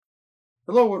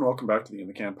Hello and welcome back to the In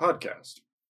the Can podcast.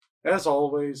 As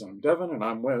always, I'm Devin and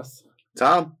I'm with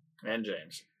Tom. And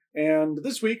James. And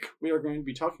this week we are going to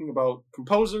be talking about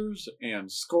composers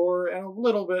and score and a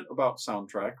little bit about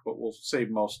soundtrack, but we'll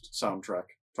save most soundtrack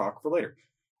talk for later.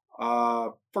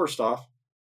 First off,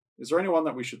 is there anyone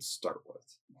that we should start with?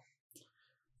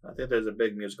 I think there's a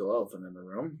big musical elephant in the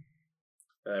room.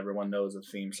 Everyone knows the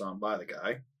theme song by the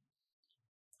guy.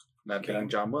 That being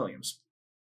John Williams.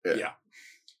 Yeah.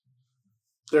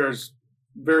 There's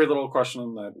very little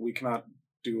question that we cannot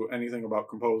do anything about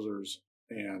composers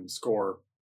and score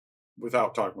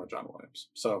without talking about John Williams.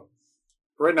 So,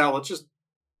 right now, let's just,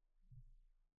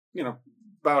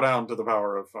 bow down to the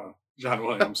power of John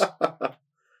Williams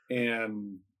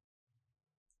and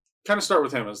kind of start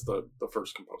with him as the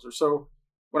first composer. So,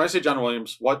 when I say John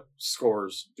Williams, what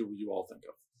scores do you all think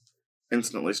of?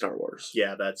 Instantly Star Wars.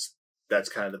 Yeah, that's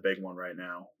kind of the big one right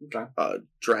now. Okay.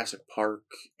 Jurassic Park,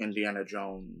 Indiana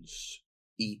Jones,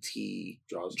 E.T.,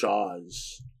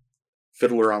 Jaws,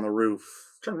 Fiddler on the Roof.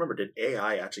 I'm trying to remember, did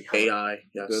AI actually have AI,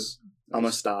 yes.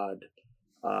 Amistad.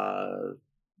 The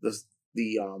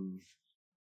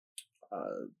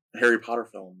Harry Potter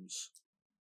films.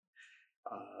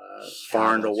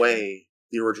 Far and Away,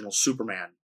 the original Superman.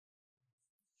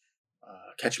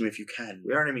 Catch Me If You Can.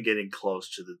 We aren't even getting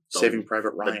close to the Saving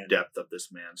Private Ryan. The depth of this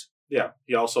man's. Yeah,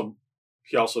 he also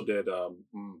did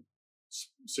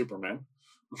Superman.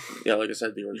 Yeah, like I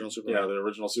said, the original Superman. Yeah, the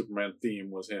original Superman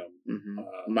theme was him.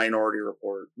 Mm-hmm. Minority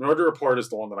Report. Minority Report is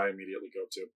the one that I immediately go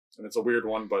to, and it's a weird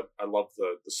one, but I love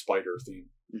the spider theme.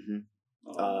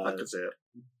 Mm-hmm. I could say it.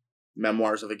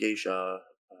 Memoirs of a Geisha,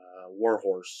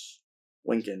 Warhorse,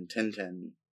 Lincoln,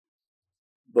 Tintin,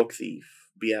 Book Thief,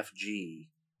 BFG,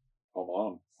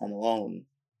 Home Alone,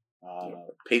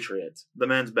 Patriot. The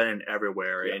man's been in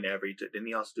everywhere. In every. Didn't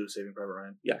he also do Saving Private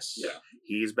Ryan? Yes. Yeah.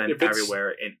 He's been everywhere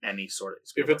in any sort of.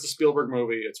 If it's a Spielberg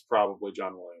movie, it's probably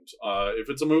John Williams. If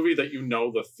it's a movie that you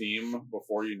know the theme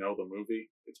before you know the movie,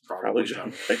 it's probably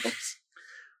John Williams.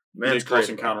 Man's Close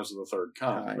Encounters of the Third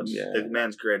Kind. The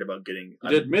man's great about getting. He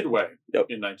did Midway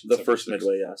in 1976. The first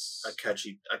Midway, yes. A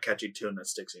catchy tune that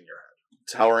sticks in your head.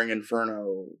 Towering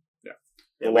Inferno. Yeah.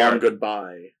 The Long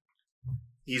Goodbye.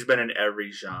 He's been in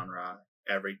every genre,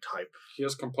 every type. He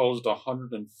has composed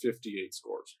 158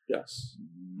 scores. Yes.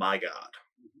 My God.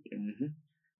 Mm-hmm.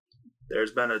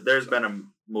 There's been a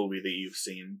movie that you've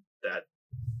seen that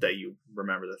you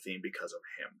remember the theme because of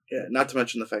him. Yeah, not to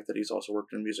mention the fact that he's also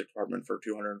worked in the music department for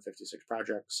 256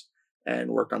 projects and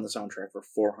worked on the soundtrack for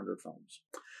 400 films.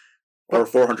 Or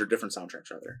 400 different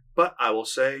soundtracks, rather. But I will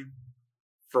say,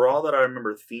 for all that I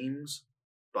remember themes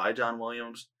by John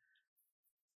Williams,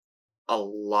 a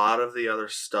lot of the other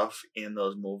stuff in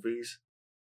those movies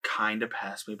kind of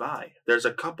passed me by. There's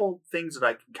a couple things that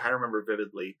I can kind of remember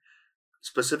vividly,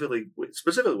 specifically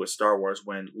with Star Wars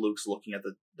when Luke's looking at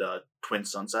the twin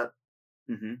sunset.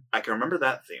 Mm-hmm. I can remember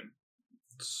that theme.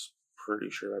 Pretty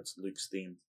sure that's Luke's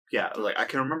theme. Yeah, I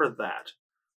can remember that.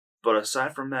 But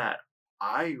aside from that,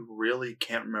 I really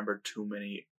can't remember too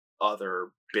many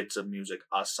other bits of music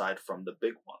aside from the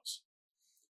big ones.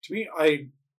 To me,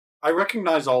 I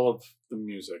recognize all of the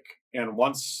music, and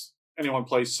once anyone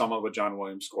plays some of a John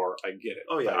Williams score, I get it.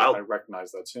 Oh yeah, I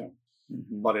recognize that's him.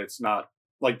 Mm-hmm. But it's not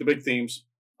like the big themes.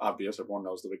 Obvious, everyone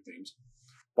knows the big themes.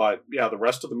 But yeah, the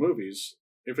rest of the movies,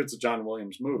 if it's a John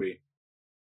Williams movie,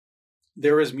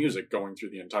 there is music going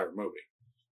through the entire movie.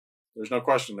 There's no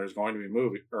question there's going to be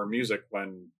music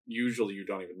when usually you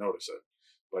don't even notice it.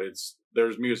 But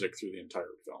there's music through the entire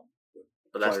film.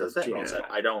 But that's the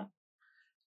thing.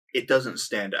 It doesn't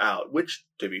stand out, which,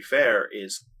 to be fair,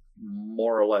 is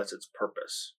more or less its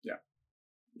purpose. Yeah.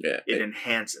 Yeah. It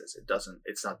enhances. It doesn't.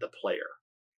 It's not the player.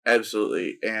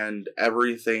 Absolutely. And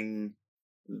everything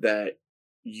that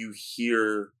you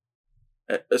hear,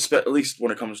 at least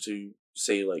when it comes to,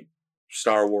 say, like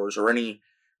Star Wars or any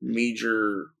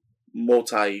major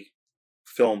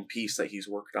multi-film piece that he's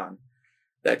worked on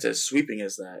that's as sweeping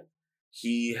as that,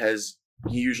 he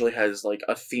usually has like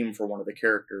a theme for one of the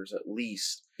characters at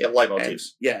least. Yeah,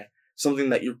 leitmotifs. Yeah, something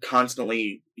that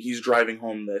he's driving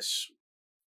home this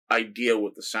idea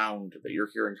with the sound that you're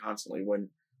hearing constantly when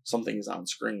something is on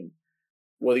screen,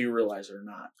 whether you realize it or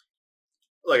not.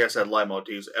 Like I said,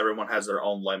 leitmotifs. Everyone has their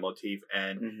own leitmotif,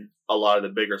 and a lot of the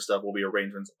bigger stuff will be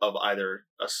arrangements of either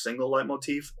a single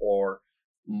leitmotif or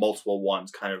multiple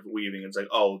ones kind of weaving. It's like,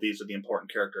 oh, these are the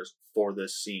important characters for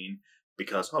this scene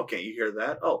because, oh, can't you hear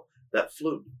that? Oh, that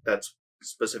flute, that's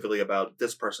specifically about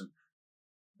this person.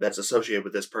 That's associated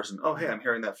with this person. Oh, hey, I'm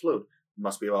hearing that flute. It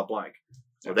must be about blank.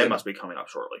 Or they must be coming up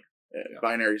shortly. Yeah.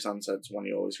 Binary Sunset's one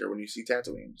you always hear when you see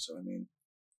Tatooine. So, I mean...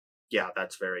 Yeah,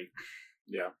 that's very...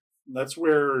 Yeah. That's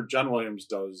where John Williams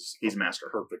does He's a master.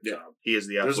 perfect Yeah. job. He is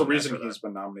the There's a absolute reason master of he's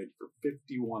been nominated for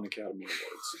 51 Academy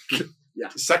Awards. Yeah.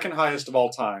 Second highest of all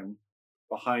time,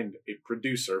 behind a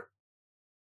producer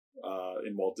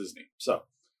in Walt Disney. So, that.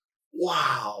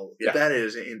 Wow. Yeah. That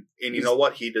is, and you know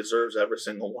what? He deserves every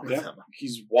single one yeah, of them.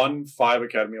 he's won 5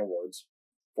 Academy Awards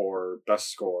for Best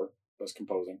Score, Best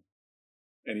Composing,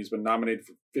 and he's been nominated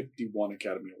for 51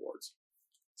 Academy Awards.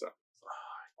 So,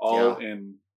 all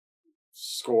in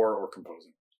score or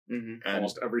composing. Mm-hmm. And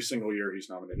Almost every single year he's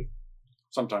nominated.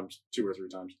 Sometimes 2 or 3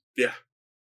 times.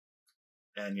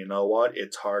 And you know what?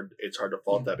 It's hard to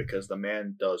fault that because the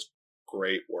man does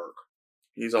great work.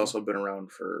 He's also been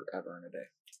around forever and a day.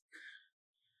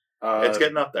 It's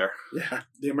getting up there. Yeah.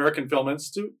 The American Film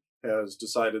Institute has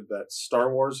decided that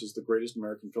Star Wars is the greatest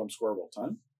American film score of all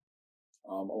time,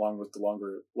 along with the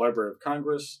Library of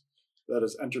Congress that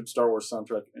has entered Star Wars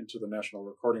soundtrack into the National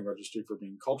Recording Registry for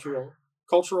being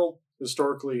cultural,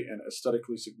 historically, and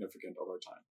aesthetically significant of our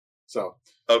time. So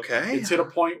Okay. it's hit a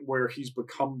point where he's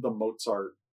become the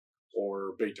Mozart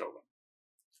or Beethoven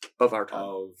Of our time.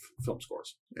 of film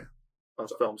scores. Of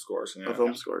film scores. Yeah. Of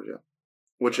film scores, yeah.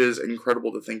 Which is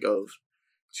incredible to think of,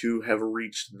 to have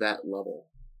reached that level.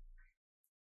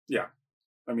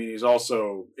 I mean, he's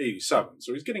also 87,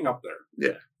 so he's getting up there.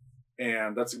 Yeah.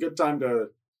 And that's a good time to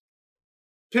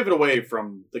pivot away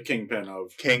from the kingpin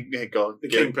of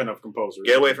kingpin of composers.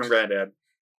 Get away from Granddad.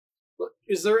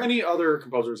 Is there any other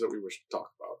composers that we wish to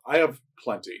talk about? I have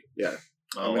plenty. Yeah.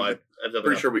 Oh, I mean, I'm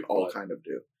Pretty sure we all kind of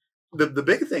do. The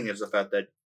big thing is the fact that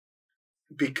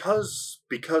because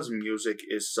music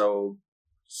is so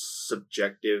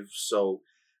subjective, so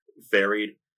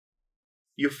varied,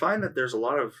 you find that there's a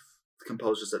lot of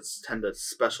composers that tend to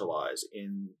specialize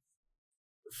in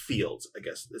fields, I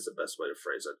guess is the best way to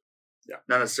phrase it. Yeah.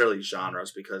 Not necessarily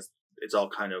genres, because it's all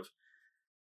kind of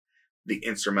the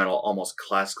instrumental, almost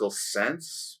classical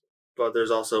sense, but there's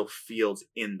also fields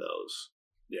in those.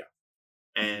 Yeah.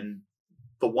 And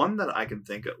the one that I can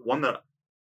think of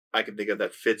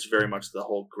that fits very much the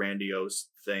whole grandiose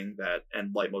thing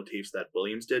and leitmotifs that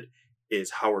Williams did is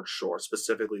Howard Shore,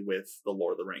 specifically with the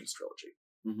Lord of the Rings trilogy.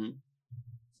 Mm-hmm.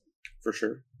 For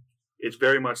sure. It's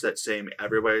very much that same.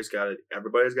 Everybody's got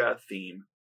a theme.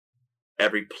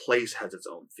 Every place has its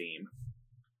own theme,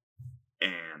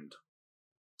 and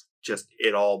just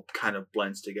it all kind of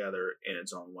blends together in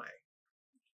its own way.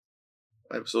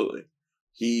 Absolutely.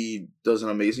 He does an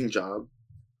amazing job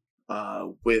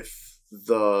with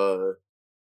the,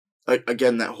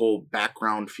 again, that whole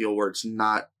background feel where it's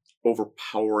not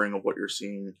overpowering of what you're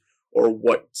seeing or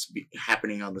what's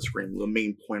happening on the screen, the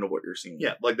main point of what you're seeing.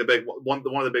 Yeah, like the big one of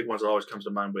the big ones that always comes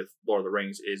to mind with Lord of the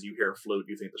Rings is you hear a flute,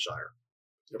 you think the Shire.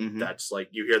 Mm-hmm. That's like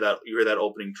you hear that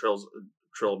opening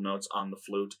trilled notes on the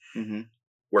flute. Mm-hmm.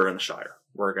 We're in the Shire.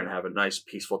 We're gonna have a nice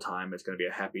peaceful time. It's gonna be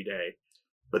a happy day.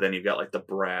 But then you've got like the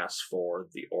brass for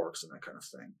the orcs and that kind of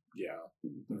thing. Yeah.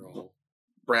 They're all...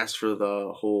 Brass for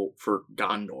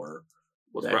Gondor.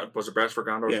 Was it brass for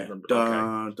Gondor? Yeah. Okay.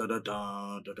 Dun, da, da,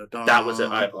 da, da, da, da. That was it.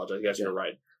 I apologize. Yes, you're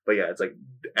right. But yeah, it's like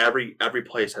every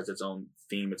place has its own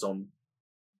theme, its own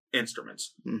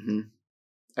instruments. Mm-hmm.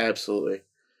 Absolutely.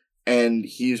 And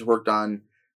he's worked on,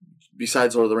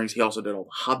 besides Lord of the Rings, he also did all the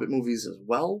Hobbit movies as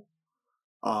well.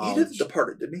 He did The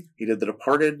Departed, didn't he? He did The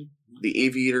Departed, The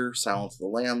Aviator, Silence of the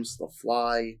Lambs, The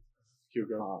Fly,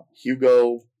 Hugo.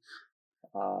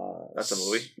 That's a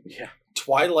movie? Yeah.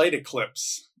 Twilight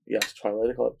Eclipse. Yes,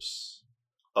 Twilight Eclipse.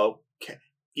 Okay.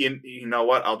 You know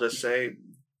what? I'll just say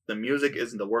the music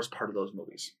isn't the worst part of those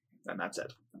movies. And that's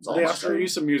it. That's all. The after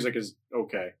use of music is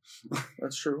okay.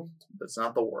 That's true. That's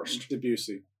not the worst.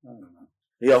 Debussy. I don't know.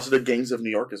 He also did Gangs of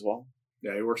New York as well.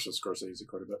 Yeah, he works with Scorsese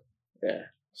quite a bit. Yeah.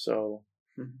 So,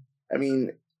 I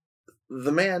mean,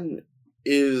 the man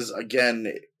is,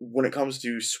 again, when it comes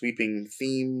to sweeping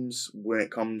themes, when it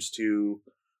comes to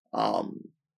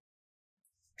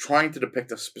trying to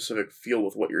depict a specific feel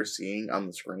with what you're seeing on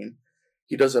the screen,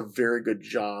 he does a very good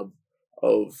job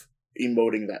of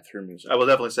emoting that through music. I will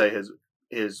definitely say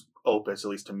his opus, at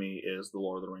least to me, is the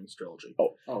Lord of the Rings trilogy.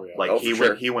 Oh yeah. Like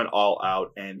he went all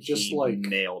out and Just he like-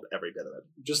 nailed every bit of it.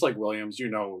 Just like Williams, you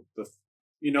know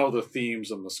the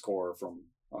themes and the score from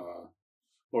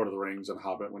Lord of the Rings and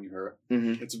Hobbit when you hear it.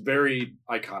 Mm-hmm. It's very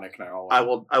iconic now. I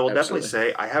will definitely Absolutely.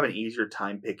 say I have an easier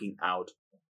time picking out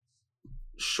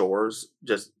Shore's,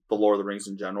 just the Lord of the Rings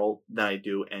in general, than I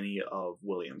do any of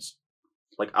Williams.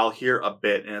 Like I'll hear a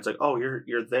bit and it's like, oh,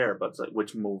 you're there, but it's like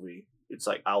which movie? It's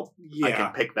like I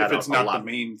can pick that if it's up not a lot. the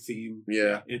main theme.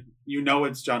 Yeah.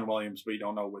 It's John Williams, but you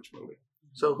don't know which movie.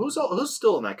 So who's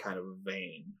still in that kind of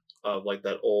vein of like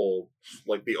that old,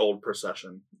 like the old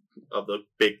procession of the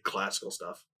big classical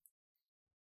stuff?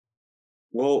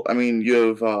 Well, I mean, you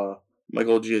have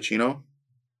Michael Giacchino.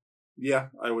 Yeah,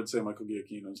 I would say Michael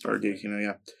Giacchino. Or Giacchino,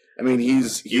 yeah. I mean,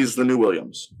 he's the new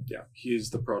Williams. Yeah, he's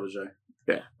the protege.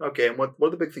 Yeah. Okay, and what are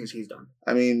the big things he's done?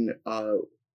 I mean,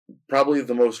 probably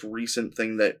the most recent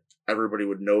thing that everybody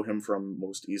would know him from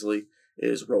most easily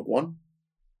is Rogue One.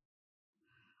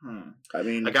 I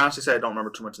mean, I can honestly say I don't remember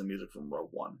too much of the music from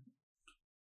Rogue One.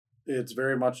 It's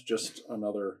very much just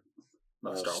another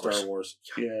Star Wars.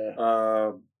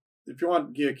 Yeah. If you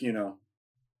want Giacchino,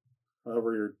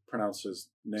 however you pronounce his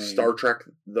name, Star Trek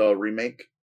the remake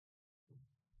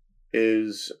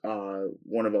is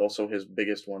one of also his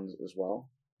biggest ones as well.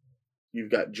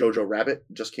 You've got Jojo Rabbit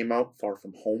just came out, Far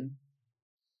From Home.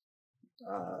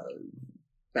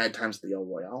 Bad Times at the El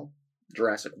Royale,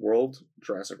 Jurassic World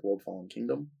Fallen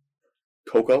Kingdom,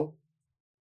 Coco,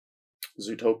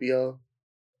 Zootopia,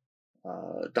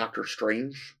 Doctor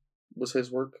Strange was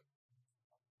his work,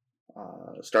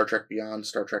 Star Trek Beyond,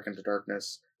 Star Trek Into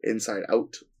Darkness, Inside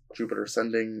Out, Jupiter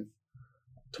Ascending,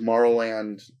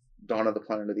 Tomorrowland, Dawn of the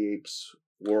Planet of the Apes,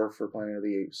 War for Planet of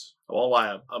the Apes. I won't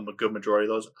lie, a good majority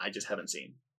of those I just haven't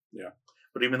seen. Yeah.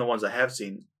 But even the ones I have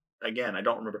seen, again, I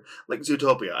don't remember. Like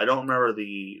Zootopia, I don't remember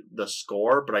the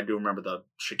score, but I do remember the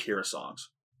Shakira songs.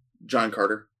 John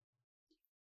Carter.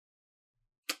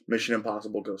 Mission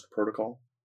Impossible Ghost Protocol.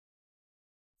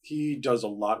 He does a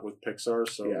lot with Pixar,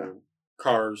 so Yeah.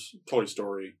 Cars, Toy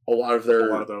Story. A lot of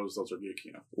those are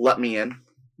Giacchino. Let Me In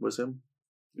was him.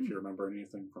 If you remember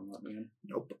anything from Let Me In.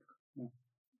 Nope.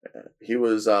 He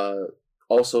was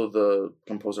also the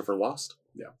composer for Lost.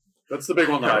 Yeah. That's the big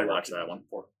one that I watched that one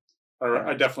for.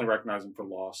 I definitely recognize him for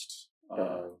Lost.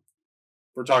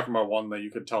 We're talking about one that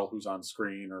you could tell who's on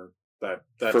screen, or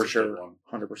that's for a sure, good one.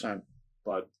 100%.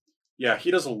 But yeah, he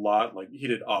does a lot. Like he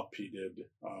did Up, he did.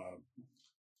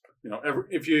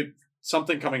 If you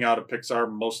something coming out of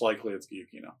Pixar, most likely it's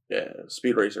Giacchino. Yeah,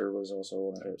 Speed Racer was also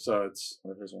one of his, so it's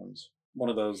one of his ones. One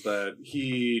of those that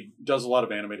he does a lot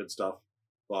of animated stuff,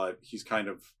 but he's kind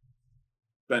of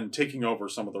been taking over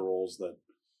some of the roles that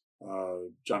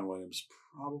John Williams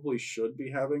probably should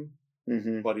be having,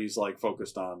 but he's like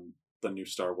focused on the new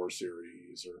Star Wars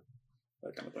series or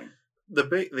that kind of thing.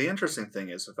 The interesting thing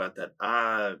is the fact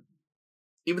that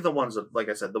even the ones that, like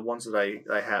I said, the ones that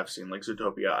I have seen, like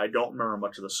Zootopia, I don't remember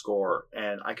much of the score,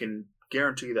 and I can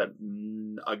guarantee you that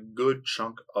a good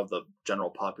chunk of the general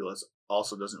populace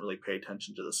also doesn't really pay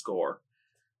attention to the score.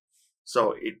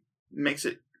 So it makes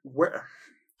it where.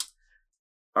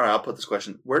 All right, I'll put this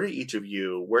question: where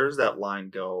does that line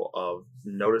go of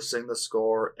noticing the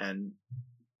score and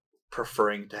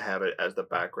preferring to have it as the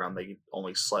background that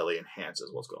only slightly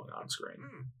enhances what's going on screen?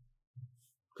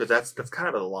 Because that's kind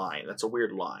of a line. That's a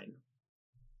weird line.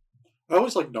 I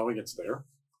always like knowing it's there.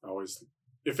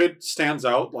 If it stands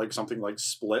out, like something like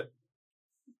Split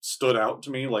stood out to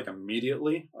me like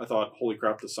immediately. I thought, holy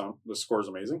crap, the score is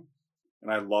amazing, and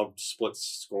I loved Split's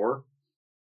score.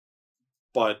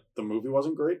 But the movie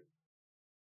wasn't great.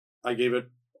 I gave it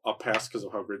a pass because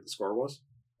of how great the score was.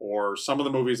 Or some of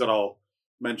the movies that I'll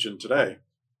mention today,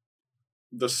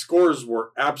 the scores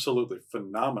were absolutely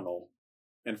phenomenal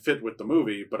and fit with the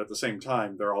movie, but at the same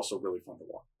time, they're also really fun to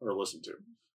watch or listen to.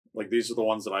 Like, these are the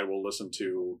ones that I will listen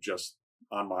to just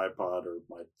on my iPod or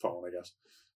my phone, I guess,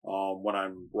 when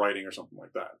I'm writing or something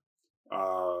like that.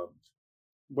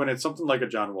 When it's something like a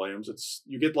John Williams,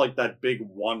 you get like that big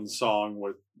one song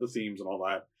with the themes and all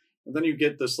that, and then you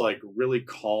get this like really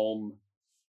calm,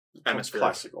 atmospheric,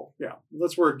 classical. Yeah,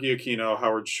 that's where Giacchino,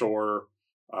 Howard Shore,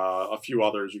 a few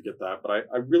others, you get that. But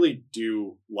I really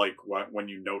do like when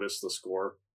you notice the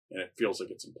score and it feels like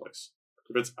it's in place.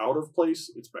 If it's out of place,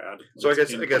 it's bad. So I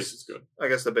guess it's good. I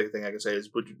guess the big thing I can say is,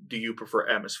 do you prefer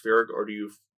atmospheric or do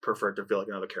you prefer it to feel like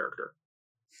another character?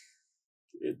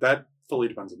 That fully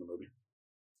depends on the movie.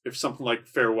 If something like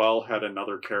Farewell had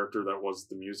another character that was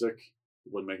the music,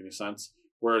 it wouldn't make any sense.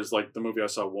 Whereas like the movie I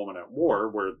saw, Woman at War,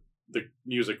 where the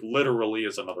music literally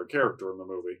is another character in the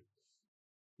movie,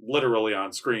 literally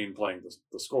on screen playing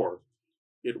the score,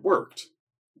 it worked.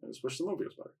 I just wish the movie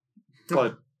was better.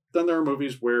 But then there are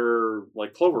movies where,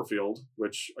 like Cloverfield,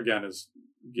 which again is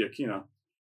Giacchino,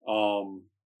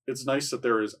 it's nice that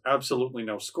there is absolutely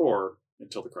no score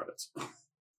until the credits.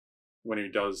 When he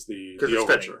does the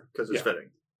overture. Because it's fitting.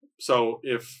 So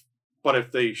if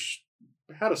they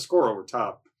had a score over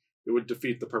top, it would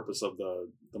defeat the purpose of the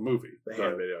movie. The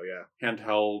hand video, yeah.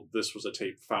 Handheld, this was a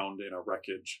tape found in a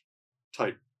wreckage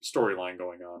type storyline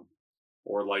going on.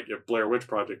 Or like if Blair Witch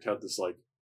Project had this like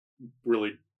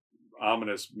really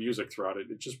ominous music throughout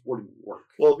it, it just wouldn't work.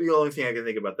 Well, the only thing I can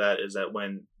think about that is that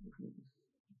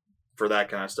for that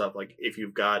kind of stuff, like if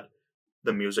you've got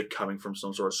the music coming from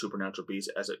some sort of supernatural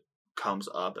beast as it comes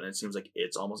up, and it seems like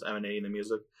it's almost emanating the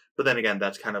music. But then again,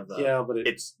 that's kind of the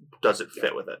but does it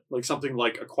fit with it? Like something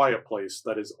like A Quiet Place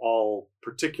that is all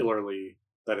particularly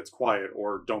that it's quiet,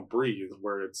 or Don't Breathe,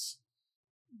 where it's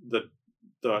the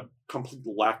complete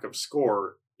lack of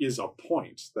score is a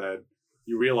point that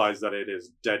you realize that it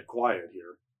is dead quiet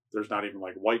here. There's not even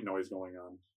like white noise going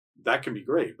on. That can be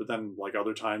great, but then like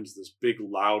other times, this big,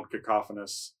 loud,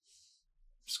 cacophonous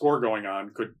score going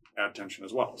on could add tension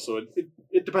as well. So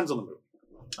it depends on the movie.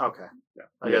 Okay. Yeah.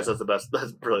 I guess that's the best.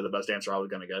 That's really the best answer I was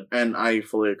gonna get. And I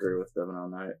fully agree with Devin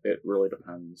on that. It really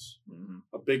depends. Mm-hmm.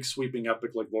 A big sweeping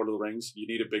epic like Lord of the Rings, you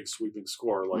need a big sweeping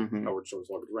score like Howard Shore's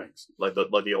Lord of the Rings. Like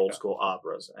the old school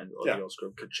operas and the old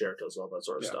school concertos, all that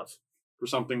sort of stuff. For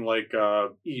something like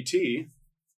E.T.,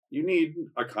 you need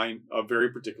a very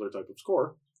particular type of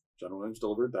score. John Williams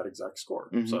delivered that exact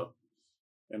score. So,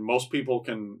 and most people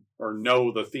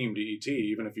know the theme to E.T.,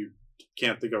 even if you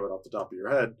can't think of it off the top of your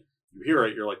head. You hear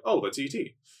it, you're like, oh, that's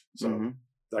E.T. So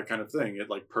that kind of thing, it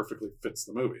like perfectly fits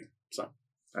the movie. So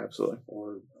absolutely.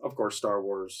 Or of course, Star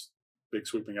Wars, big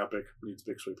sweeping epic needs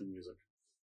big sweeping music.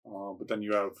 But then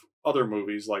you have other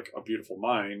movies like A Beautiful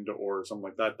Mind or something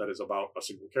like that is about a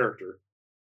single character.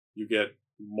 You get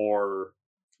more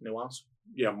nuance.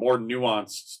 Yeah, more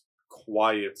nuanced,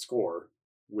 quiet score,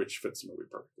 which fits the movie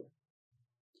perfectly.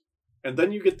 And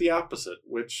then you get the opposite,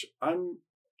 which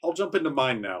I'll jump into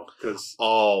mine now because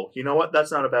you know what?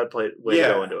 That's not a bad way to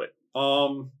go into it.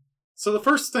 So the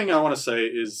first thing I want to say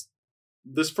is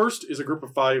this first is a group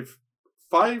of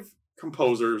five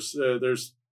composers.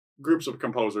 There's groups of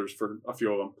composers for a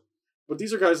few of them, but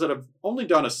these are guys that have only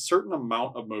done a certain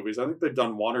amount of movies. I think they've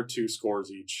done 1 or 2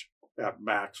 scores each at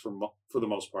max for the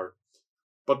most part.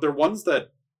 But they're ones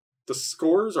that the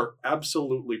scores are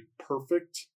absolutely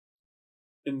perfect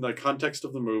in the context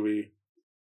of the movie,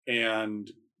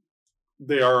 and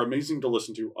they are amazing to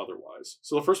listen to otherwise.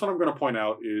 So the first one I'm going to point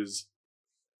out is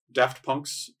Daft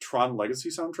Punk's Tron Legacy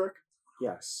soundtrack.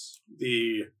 Yes.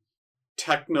 The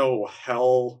techno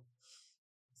hell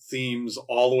themes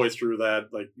all the way through that.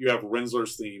 Like you have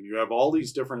Rinsler's theme. You have all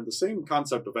these different, the same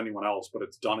concept of Anyone Else, but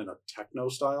it's done in a techno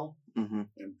style.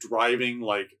 And driving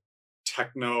like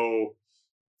techno,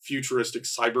 futuristic,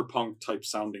 cyberpunk type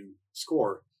sounding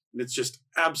score. And it's just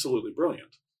absolutely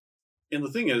brilliant. And the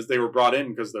thing is, they were brought in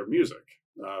because of their music.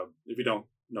 If you don't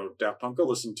know Daft Punk, go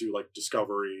listen to like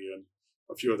Discovery and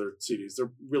a few other CDs.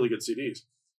 They're really good CDs.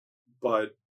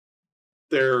 But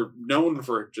they're known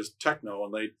for just techno,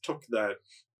 and they took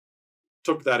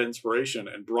that inspiration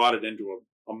and brought it into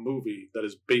a movie that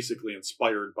is basically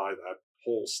inspired by that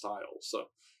whole style. So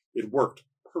it worked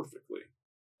perfectly.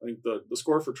 I think the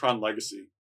score for Tron Legacy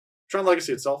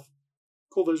itself,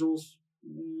 cool visuals,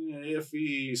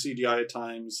 iffy CGI at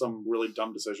times, some really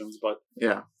dumb decisions, but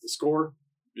the score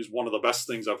is one of the best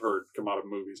things I've heard come out of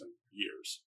movies in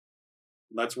years.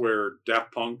 And that's where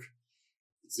Daft Punk,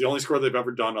 it's the only score they've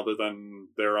ever done other than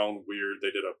their own weird,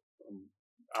 they did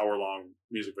a hour-long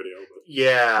music video.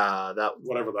 But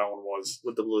whatever that one was.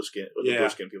 With the blue skin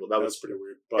people. That was pretty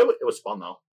weird. But it was fun,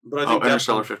 though. But I think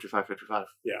Interstellar 5555.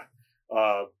 Yeah.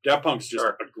 Daft Punk's just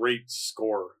a great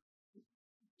score.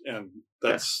 And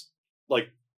that's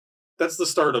that's the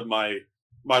start of my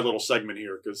little segment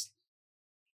here, because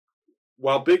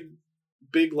while big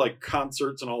like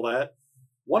concerts and all that,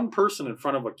 one person in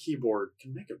front of a keyboard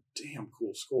can make a damn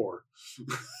cool score.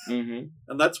 And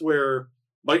that's where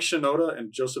Mike Shinoda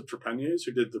and Joseph Trepanier,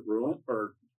 who did the Ruin,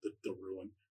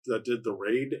 that did the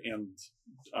Raid, and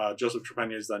Joseph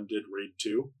Trepanier then did Raid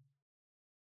 2.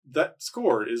 That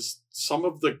score is some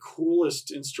of the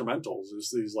coolest instrumentals.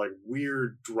 Is these like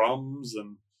weird drums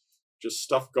and just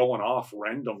stuff going off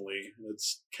randomly.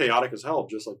 It's chaotic as hell,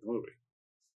 just like the movie.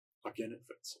 Again, it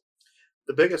fits.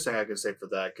 The biggest thing I can say for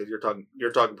that, because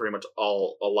you're talking pretty much a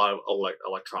lot of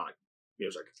electronic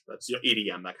music. That's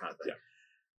EDM, that kind of thing. Yeah.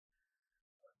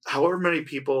 However many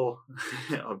people,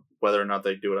 whether or not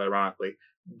they do it ironically,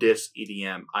 diss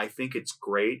EDM, I think it's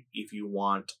great if you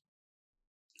want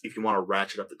to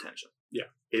ratchet up the tension. Yeah.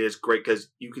 It is great because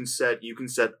you can set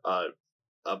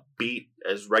a beat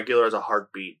as regular as a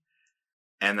heartbeat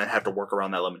and then have to work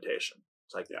around that limitation.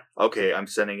 It's like, okay, I'm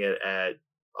setting it at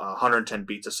 110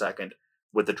 beats a second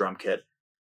with the drum kit.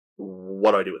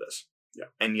 What do I do with this? Yeah.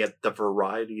 And yet the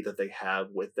variety that they have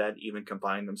with that, even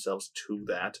combining themselves to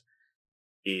that,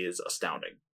 is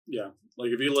astounding. Yeah.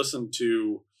 Like if you listen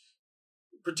to,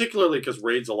 particularly because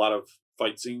Raid's a lot of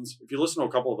fight scenes, if you listen to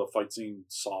a couple of the fight scene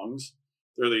songs,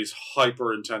 there are these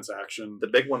hyper intense action. The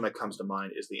big one that comes to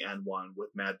mind is the end one with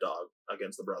Mad Dog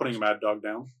against the Brothers. Putting Mad Dog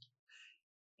down.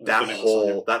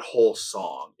 That whole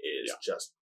song is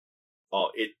just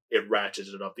it ratchets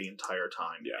it up the entire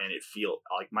time, and it feels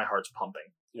like my heart's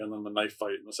pumping. Yeah, and then the knife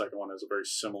fight in the second one is a very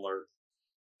similar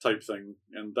type thing,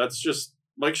 and that's just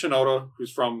Mike Shinoda,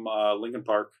 who's from Linkin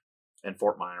Park and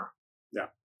Fort Minor. Yeah,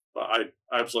 but I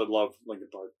absolutely love Linkin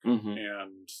Park, Mm-hmm.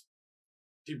 and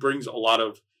he brings a lot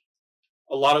of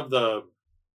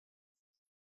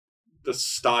the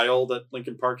style that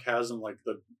Linkin Park has in like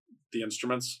the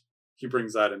instruments. He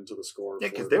brings that into the score. Yeah,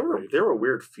 because they were a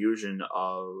weird fusion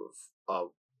of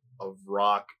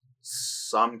rock,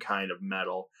 some kind of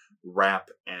metal, rap,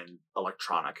 and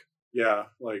electronic. Yeah,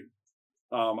 like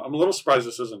I'm a little surprised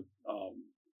this isn't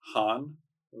Hahn.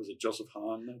 Was it Joseph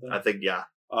Hahn? I think yeah.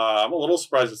 I'm a little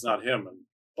surprised it's not him,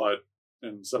 but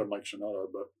instead of Mike Shinoda.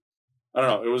 But I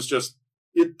don't know.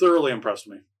 It thoroughly impressed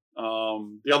me.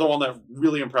 The other one that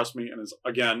really impressed me, and is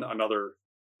again another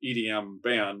EDM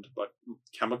band, but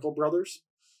Chemical Brothers.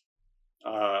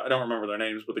 I don't remember their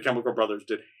names, but the Chemical Brothers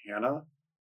did Hannah,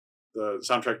 the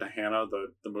soundtrack to Hannah,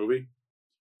 the movie,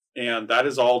 and that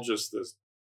is all just this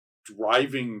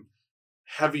driving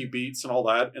heavy beats and all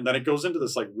that, and then it goes into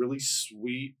this like really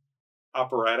sweet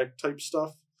operatic type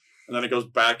stuff, and then it goes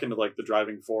back into like the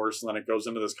driving force, and then it goes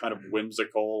into this kind of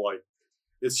whimsical, like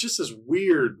it's just this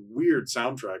weird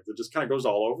soundtrack that just kind of goes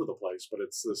all over the place, but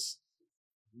it's this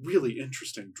really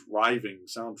interesting driving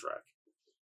soundtrack.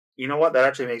 You know what? That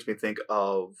actually makes me think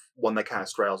of one that kind of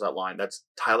straddles that line. That's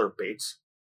Tyler Bates.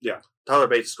 Yeah. Tyler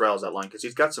Bates straddles that line because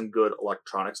he's got some good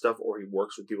electronic stuff, or he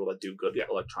works with people that do good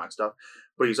electronic stuff.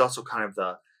 But he's also kind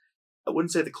of I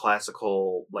wouldn't say the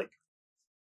classical, like,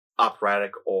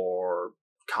 operatic or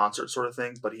concert sort of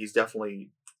thing, but he's definitely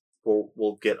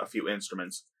will get a few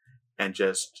instruments and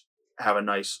just have a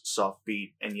nice soft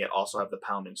beat and yet also have the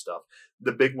pounding stuff.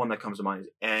 The big one that comes to mind is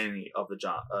any of the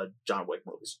John Wick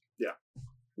movies. Yeah.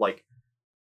 Like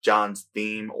John's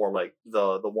theme, or like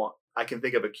the one I can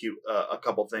think of a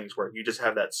couple things where you just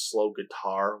have that slow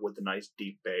guitar with the nice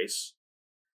deep bass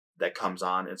that comes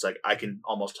on. It's like I can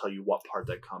almost tell you what part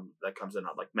that comes in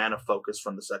on, like Man of Focus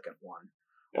from the second one,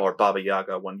 or Baba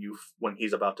Yaga when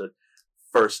he's about to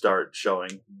first start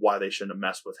showing why they shouldn't have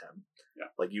messed with him. Yeah.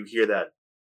 Like you hear that,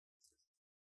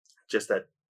 just that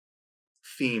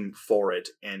theme for it,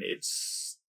 and it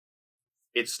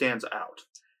stands out.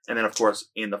 And then of course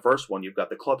in the first one you've got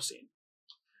the club scene,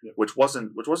 which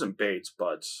wasn't Bates,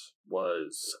 but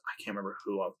was, I can't remember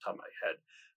who off the top of my head.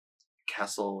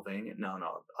 Castlevania? No,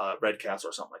 Red Castle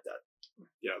or something like that.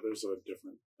 Yeah, there's a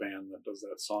different band that does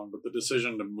that song, but the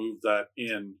decision to move that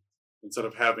in instead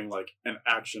of having like an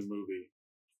action movie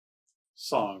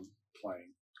song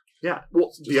playing. Yeah,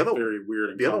 well, the other very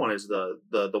weird. The other one is the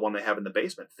one they have in the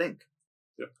basement. Think.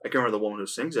 Yep. I can't remember the woman who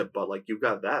sings it, but like you've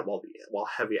got that while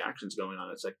heavy action's going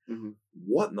on. It's like,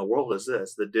 what in the world is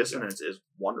this? The dissonance is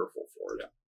wonderful for it.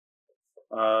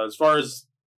 Yeah. As far as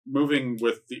moving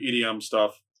with the EDM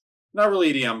stuff, not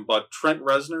really EDM, but Trent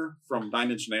Reznor from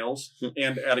Nine Inch Nails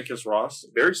and Atticus Ross,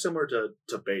 very similar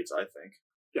to Bates, I think.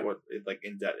 Yeah. Like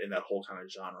in that whole kind of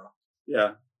genre.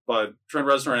 Yeah, but Trent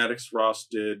Reznor and Atticus Ross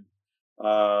did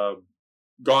Gone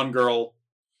Girl,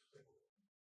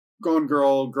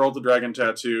 Girl with the Dragon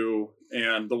Tattoo,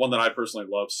 and the one that I personally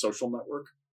love, Social Network,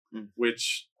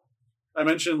 which I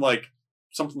mentioned, like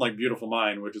something like Beautiful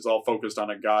Mind, which is all focused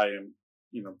on a guy and,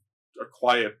 a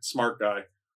quiet, smart guy.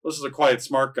 This is a quiet,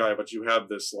 smart guy, but you have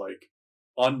this like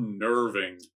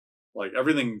unnerving, like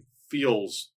everything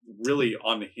feels really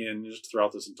unhinged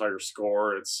throughout this entire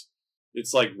score.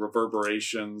 It's like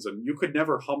reverberations, and you could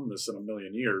never hum this in a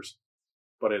million years,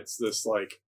 but it's this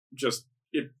like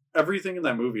everything in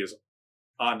that movie is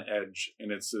on edge,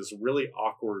 and it's this really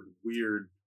awkward, weird,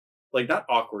 like not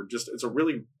awkward, just it's a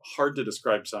really hard to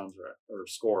describe soundtrack or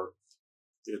score.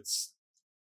 It's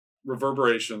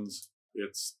reverberations.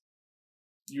 It's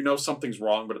something's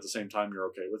wrong, but at the same time you're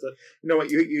okay with it. You know what?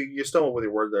 You stumbled with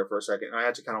your word there for a second. I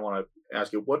had to kind of want to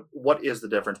ask you what is the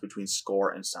difference between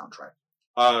score and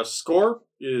soundtrack? Score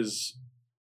is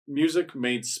music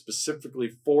made specifically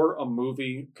for a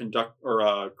movie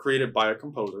created by a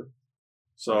composer.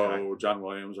 So John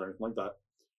Williams or anything like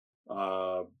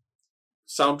that.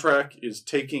 Soundtrack is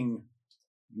taking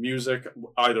music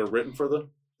either written for the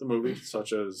movie,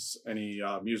 such as any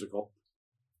musical,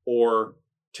 or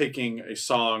taking a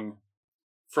song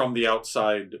from the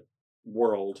outside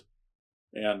world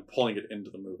and pulling it into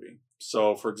the movie.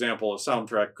 So, for example, a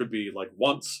soundtrack could be like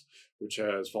Once, which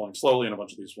has Falling Slowly and a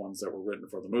bunch of these ones that were written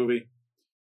for the movie.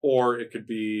 Or it could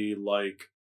be like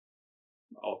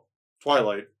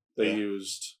Twilight. They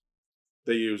used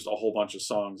a whole bunch of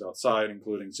songs outside,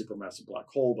 including Supermassive Black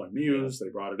Hole by Muse. They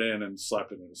brought it in and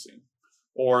slapped it in a scene.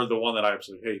 Or the one that I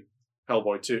absolutely hate,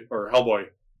 Hellboy 2 or Hellboy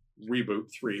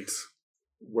Reboot 3.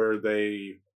 where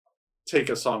they take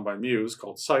a song by Muse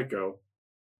called Psycho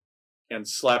and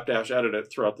slapdash edit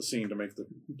it throughout the scene to make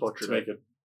it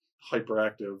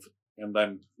hyperactive, and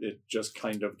then it just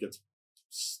kind of gets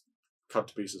cut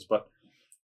to pieces. But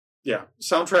yeah,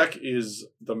 soundtrack is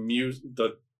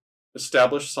the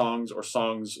established songs or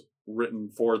songs written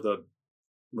for the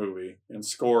movie, and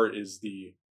score is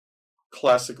the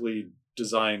classically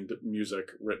designed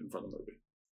music written for the movie.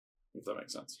 If that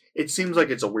makes sense. It seems like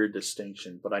it's a weird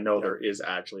distinction, but I know there is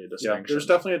actually a distinction. Yeah, there's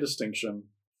definitely a distinction.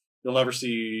 You'll never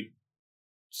see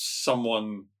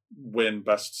someone win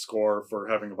best score for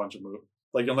having a bunch of movies.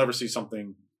 Like, you'll never see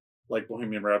something like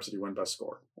Bohemian Rhapsody win best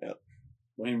score. Yeah.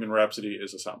 Bohemian Rhapsody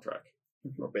is a soundtrack.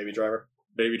 Or Baby Driver.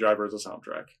 Baby Driver is a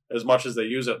soundtrack. As much as they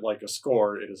use it like a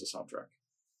score, it is a soundtrack.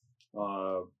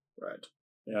 Right.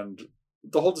 And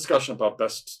the whole discussion about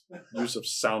best use of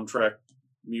soundtrack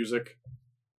music,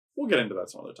 we'll get into that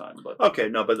some other time. But okay,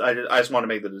 no, but I just want to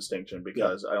make the distinction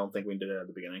because I don't think we did it at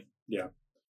the beginning. Yeah.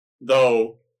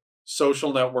 Though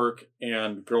Social Network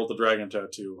and Girl with the Dragon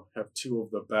Tattoo have two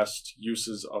of the best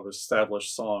uses of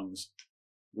established songs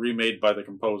remade by the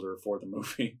composer for the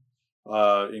movie.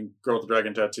 In Girl with the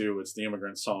Dragon Tattoo, it's the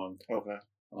Immigrant Song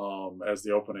as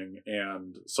the opening,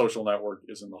 and Social Network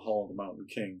is in the Hall of the Mountain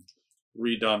King,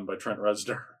 redone by Trent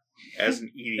Reznor. As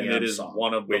an EDM and it is song,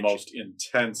 one of the most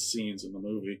intense scenes in the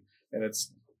movie, and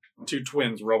it's two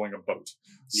twins rowing a boat.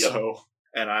 Yep. So,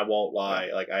 and I won't lie,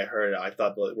 like I heard it, I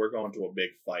thought that we're going to a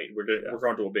big fight. We're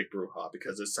going to a big brouhaha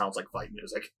because it sounds like fight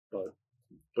music.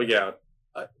 but yeah,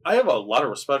 I have a lot of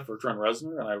respect for Trent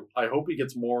Reznor, and I hope he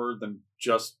gets more than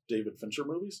just David Fincher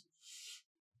movies.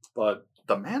 But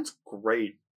the man's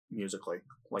great musically.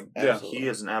 Like, he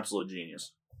is an absolute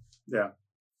genius. Yeah.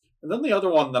 And then the other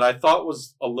one that I thought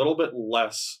was a little bit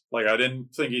less, like I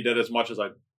didn't think he did as much as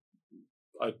I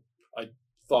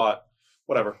thought.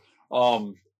 Whatever.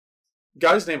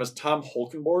 Guy's name is Tom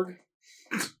Holkenborg.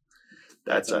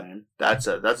 That's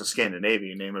a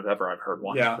Scandinavian name if ever I've heard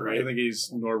one. Yeah, right? I think he's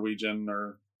Norwegian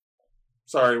or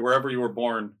wherever you were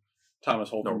born, Thomas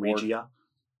Holkenborg.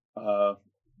 Norwegia.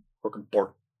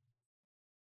 Holkenborg.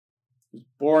 He was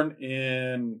born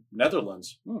in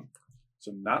Netherlands.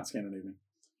 So not Scandinavian.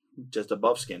 Just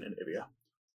above Scandinavia.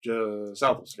 Just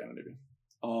south of Scandinavia.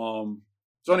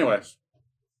 So anyways,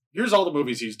 here's all the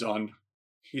movies he's done.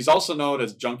 He's also known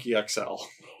as Junkie XL.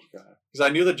 Because I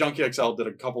knew that Junkie XL did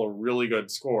a couple of really good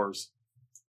scores.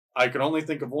 I could only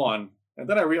think of one, and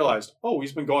then I realized,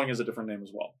 he's been going as a different name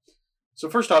as well. So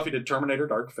first off, he did Terminator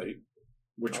Dark Fate,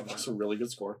 which was a really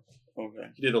good score. Okay.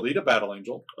 He did Alita Battle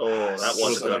Angel. Oh, that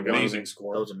was an amazing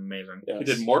score. That was amazing. Yes. He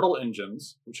did Mortal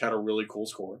Engines, which had a really cool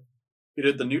score. He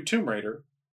did the new Tomb Raider.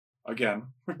 Again,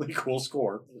 really cool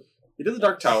score. He did the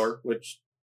Dark Tower, which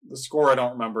the score I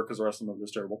don't remember because the rest of the movie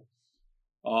was terrible.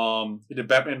 He did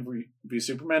Batman v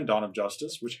Superman: Dawn of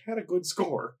Justice, which had a good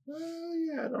score.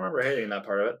 Yeah, I don't remember hating that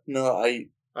part of it. No, I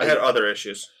had other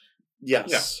issues.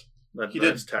 Yes. Yeah. He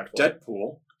did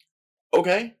Deadpool.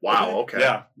 Okay. Wow, okay.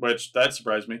 Yeah, which that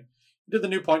surprised me. He did the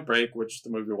new Point Break, which the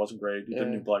movie wasn't great. He did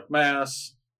new Black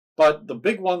Mass. But the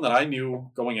big one that I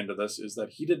knew going into this is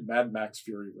that he did Mad Max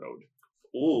Fury Road.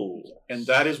 Ooh. And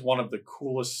that is one of the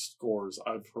coolest scores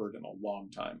I've heard in a long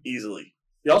time. Easily.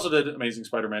 He also did Amazing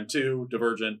Spider-Man 2,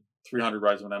 Divergent, 300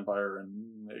 Rise of an Empire,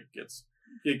 and it gets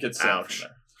sad from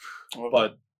there.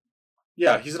 But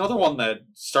yeah, he's another one that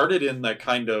started in that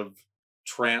kind of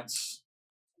trance,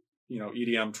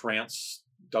 EDM trance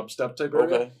dubstep type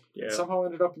area. Okay. Yeah. And somehow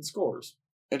ended up in scores.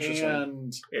 Interesting.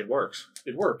 And it works.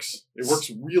 It works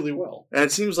really well. And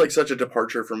it seems like such a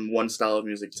departure from one style of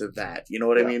music to that. You know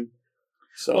what I mean?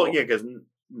 So, well, yeah, because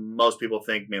most people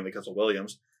think, mainly because of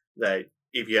Williams, that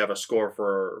if you have a score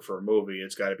for a movie,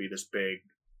 it's got to be this big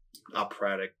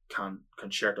operatic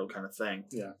concerto kind of thing.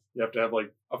 Yeah. You have to have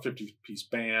like a 50-piece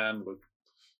band with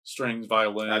strings,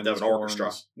 violins, and have an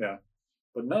orchestra. Yeah.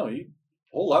 But no, a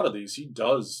whole lot of these he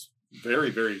does very,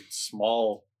 very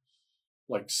small,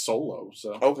 like solo.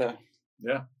 So okay.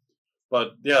 Yeah.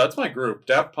 But yeah, that's my group.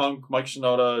 Daft Punk, Mike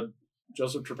Shinoda,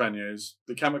 Joseph Trepaniers,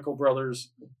 The Chemical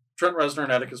Brothers, Trent Reznor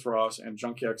and Atticus Ross, and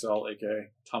Junkie XL,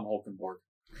 aka Tom Holkenborg.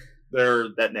 They're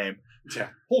that name. Yeah.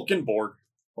 Holkenborg.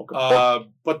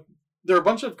 But there are a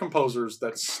bunch of composers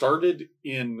that started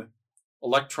in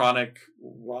electronic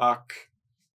rock,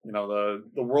 the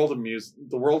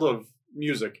world of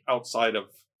music outside of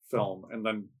film, and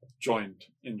then joined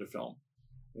into film.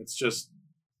 It's just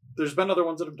there's been other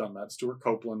ones that have done that. Stuart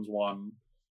Copeland's one,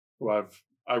 who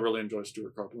I really enjoy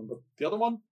Stuart Copeland, but the other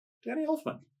one, Danny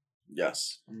Elfman.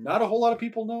 Yes. Not a whole lot of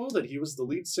people know that he was the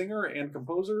lead singer and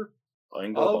composer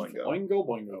Oingo of Boingo. Oingo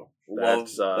Boingo. Love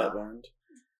that band.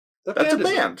 That's a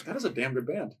band. That is a damn good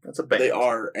band. That's a band. They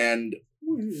are, and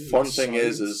fun thing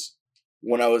is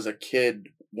when I was a kid,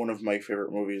 one of my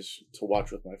favorite movies to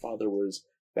watch with my father was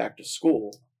Back to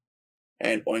School,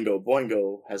 and Oingo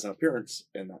Boingo has an appearance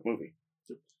in that movie.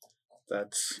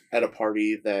 That's At a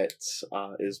party that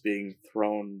is being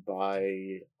thrown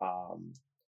by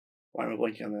why am I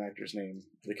blanking on the actor's name?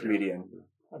 The comedian.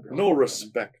 No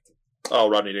respect.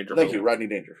 Rodney Dangerfield. Thank you, Rodney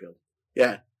Dangerfield.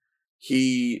 Yeah,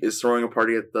 he is throwing a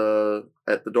party at the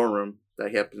dorm room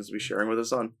that he happens to be sharing with his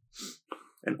son,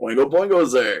 and Oingo Boingo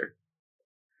is there.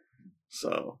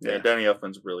 So Yeah, Danny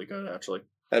Elfman's really good, actually.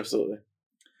 absolutely.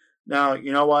 Now,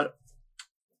 you know what?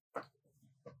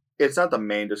 It's not the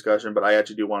main discussion, but I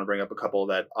actually do want to bring up a couple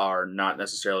that are not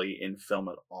necessarily in film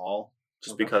at all,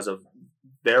 just because of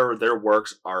their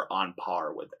works are on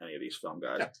par with any of these film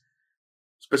guys. Yeah.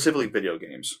 Specifically video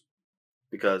games.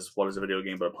 Because what is a video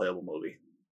game but a playable movie?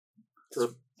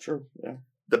 True. Yeah.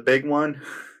 The big one,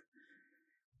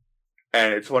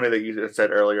 and it's funny that you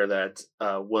said earlier that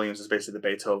Williams is basically the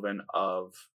Beethoven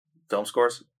of film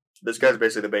scores. This guy's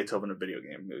basically the Beethoven of video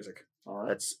game music. All right.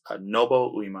 That's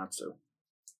Nobuo Uematsu.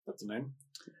 That's the name.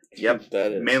 Yep.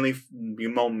 That is Mainly from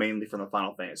the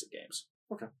Final Fantasy games.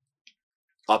 Okay.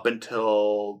 Up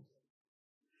until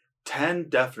 10,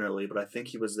 definitely, but I think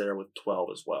he was there with 12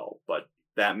 as well. But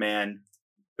that man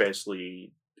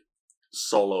basically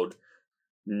soloed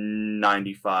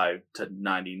 95 to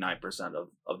 99%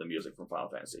 of the music from Final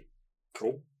Fantasy.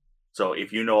 Cool. So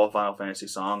if you know a Final Fantasy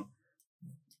song,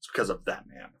 it's because of that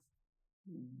man.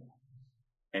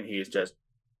 And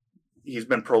he's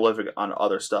been prolific on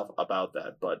other stuff about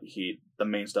that, but the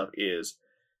main stuff is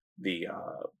the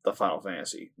Final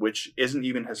Fantasy, which isn't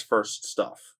even his first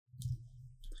stuff.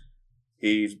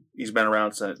 He's been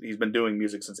around he's been doing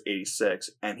music since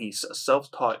 '86, and he's a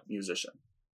self-taught musician.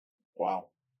 wow.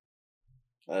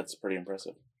 That's pretty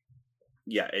impressive.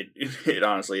 Yeah, it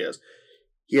honestly is.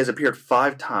 He has appeared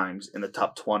 5 times in the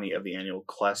top 20 of the annual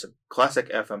Classic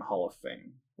FM Hall of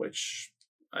Fame, which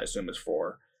I assume is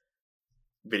for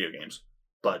video games.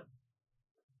 But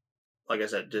like I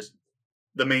said, just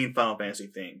the main Final Fantasy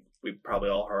theme. We probably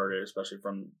all heard it, especially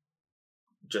from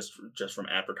just from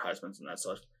advertisements and that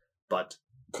such. But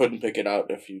Couldn't pick it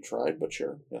out if you tried, but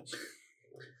sure. Yes.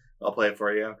 I'll play it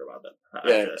for you after about that.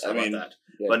 Yeah, After this, I mean, that.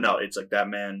 yeah. But no, it's like that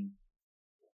man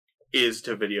is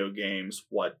to video games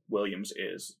what Williams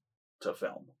is to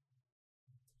film.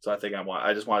 So I think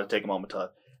I just wanted to take a moment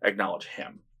to acknowledge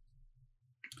him.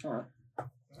 All right.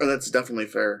 Oh, that's definitely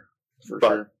fair, for But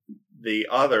sure. the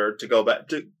other, to go back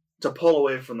to pull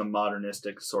away from the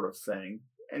modernistic sort of thing,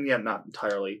 and yet not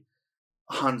entirely,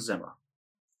 Hans Zimmer.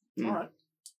 All right.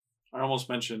 I almost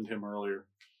mentioned him earlier,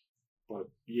 but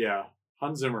yeah,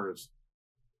 Hans Zimmer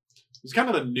he's kind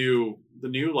of the new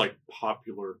like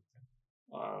popular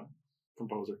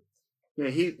composer. Yeah,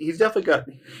 he's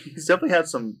definitely had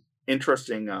some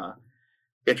interesting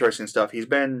stuff. He's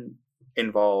been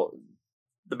involved.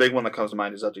 The big one that comes to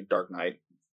mind is actually Dark Knight.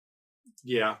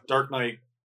 Yeah, Dark Knight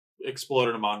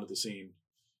exploded him onto the scene.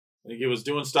 I think he was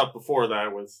doing stuff before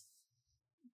that with,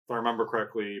 if I remember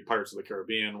correctly, Pirates of the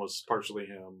Caribbean was partially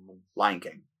him. Lion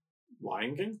King.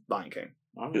 Lion King? Lion King.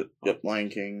 Oh, Yep, Lion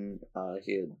King.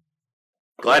 He had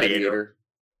Gladiator.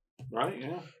 right,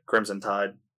 yeah. Crimson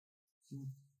Tide.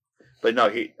 But no,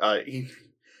 he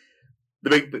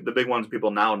the big ones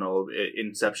people now know,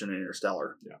 Inception and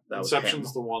Interstellar. Yeah. That Inception's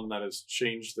was the one that has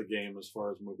changed the game as far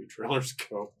as movie trailers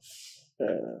go.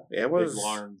 it was Big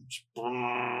large.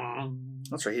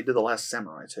 That's right. He did The Last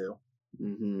Samurai too.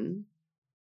 Mm-hmm.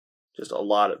 Just a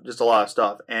lot of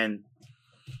stuff, and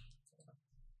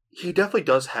he definitely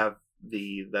does have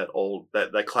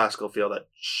that classical feel that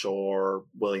Shore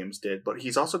Williams did, but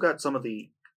he's also got some of the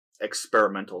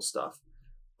experimental stuff.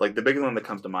 Like the big one that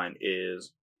comes to mind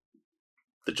is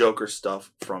the Joker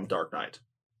stuff from Dark Knight.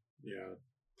 Yeah.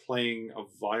 Playing a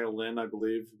violin, I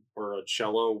believe, or a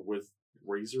cello with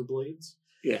razor blades.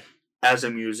 Yeah. As a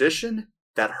musician,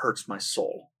 that hurts my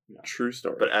soul. Yeah. True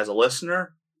story. But as a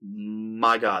listener,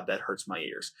 my God, that hurts my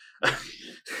ears.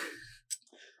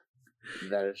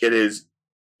 that is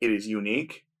It is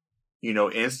unique. You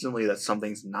know instantly that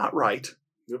something's not right.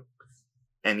 Yep.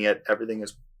 And yet everything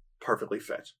is perfectly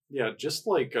fit. Yeah, just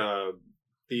like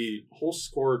the whole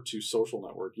score to Social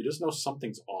Network, you just know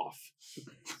something's off.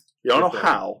 You don't know Okay.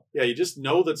 how. Yeah, you just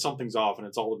know that something's off, and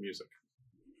it's all the music.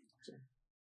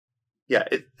 Yeah,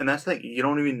 and that's the thing. You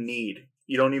don't even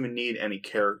need any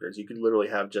characters. You can literally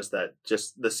have just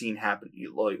the scene happen.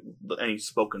 Like any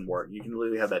spoken word, you can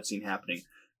literally have that scene happening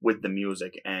with the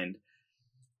music, and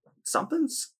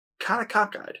something's kind of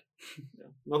cockeyed. Yeah.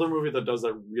 Another movie that does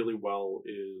that really well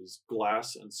is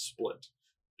Glass and Split.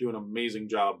 do an amazing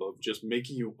job of just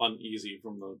making you uneasy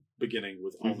from the beginning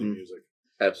with all the music.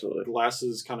 Absolutely.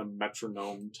 Glass's kind of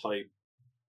metronome type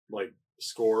like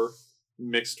score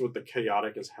mixed with the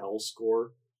chaotic as hell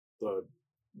score.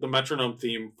 The metronome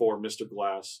theme for Mr.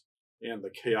 Glass and the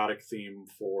chaotic theme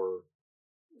for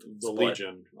the Split.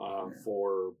 Legion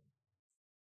for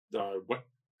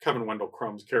Kevin Wendell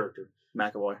Crumb's character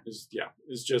McAvoy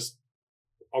is just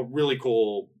a really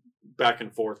cool back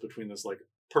and forth between this like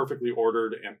perfectly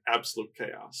ordered and absolute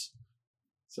chaos.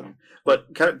 So,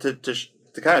 but kind of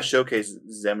to kind of showcase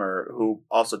Zimmer, who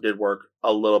also did work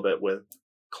a little bit with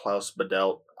Klaus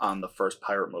Badelt on the first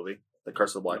pirate movie, The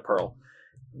Curse of the Black Pearl.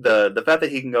 The fact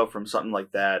that he can go from something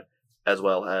like that, as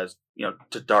well as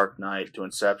to Dark Knight, to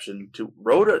Inception, to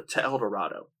Road to El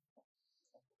Dorado,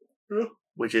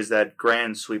 which is that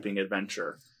grand sweeping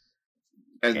adventure,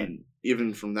 and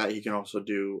even from that, he can also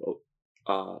do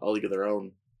A League of Their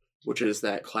Own, which is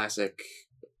that classic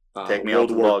take me out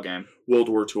to the ball game, World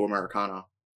War II Americana.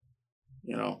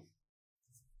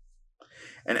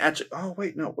 And actually, oh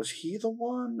wait, no, was he the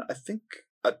one? I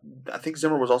think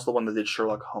Zimmer was also the one that did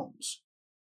Sherlock Holmes.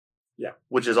 Yeah,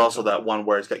 which is also that one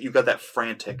where you've got that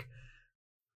frantic.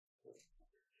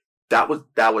 That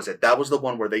was it. That was the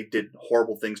one where they did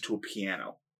horrible things to a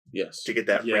piano. Yes, to get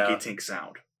that rinky tink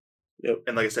sound. Yep.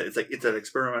 And like I said, it's that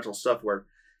experimental stuff where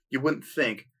you wouldn't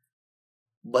think,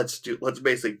 let's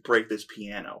basically break this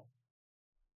piano,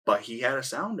 but he had a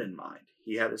sound in mind.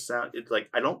 He had a sound. It's like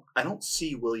I don't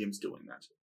see Williams doing that.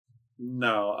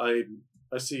 No,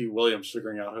 I see Williams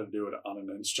figuring out how to do it on an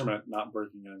instrument, not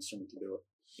breaking an instrument to do it.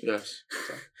 Yes.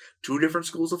 So. Two different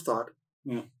schools of thought.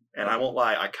 Yeah. And I won't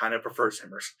lie, I kind of prefer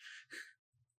Zimmer's.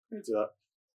 I can see that.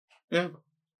 Yeah.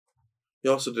 He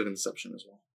also did Inception as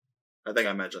well. I think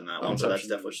I mentioned that one, so that's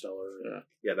definitely stellar.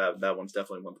 Yeah, that one's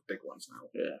definitely one of the big ones now.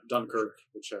 Yeah. Dunkirk,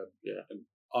 which had an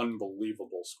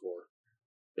unbelievable score.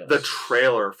 Yes. The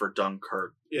trailer for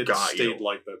Dunkirk stayed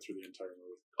like that through the entire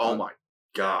movie. Oh my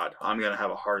god. I'm going to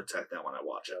have a heart attack now when I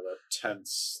watch it. That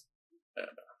tense,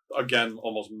 again,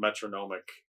 almost metronomic.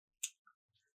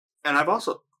 And I've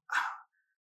also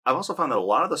found that a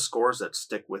lot of the scores that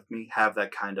stick with me have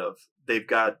that kind of, they've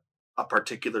got a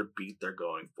particular beat they're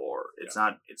going for. It's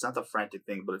not the frantic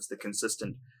thing, but it's the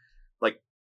consistent,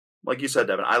 like you said,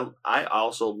 Devin. I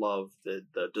also love the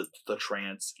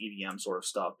trance EDM sort of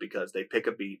stuff because they pick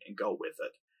a beat and go with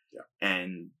it. Yeah.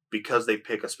 And because they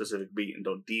pick a specific beat and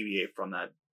don't deviate from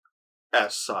that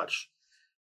as such,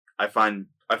 I find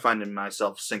in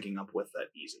myself syncing up with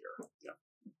that easier. Yeah.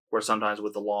 Where sometimes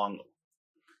with the long,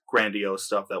 grandiose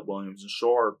stuff that Williams and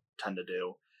Shore tend to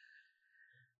do,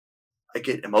 I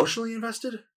get emotionally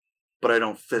invested, but I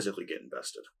don't physically get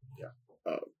invested.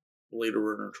 Yeah. Blade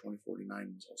Runner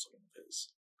 2049 was also one of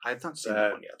his. I have not seen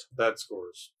that one yet. That score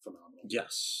is phenomenal.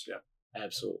 Yes. Yeah.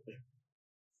 Absolutely.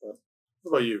 What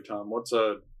about you, Tom? What's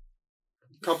a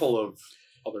couple of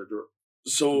other...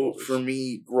 So, for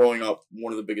me, growing up,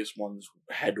 one of the biggest ones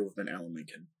had to have been Alan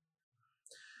Menken.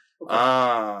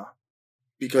 Okay.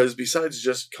 Because besides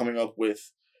just coming up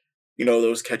with,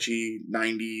 those catchy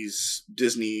 90s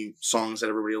Disney songs that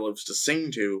everybody loves to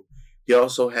sing to, he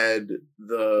also had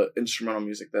the instrumental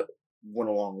music that went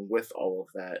along with all of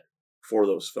that for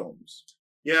those films.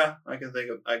 Yeah, I can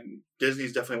think of...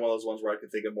 Disney's definitely one of those ones where I can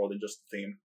think of more than just the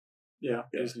theme. Yeah.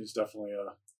 Disney's definitely...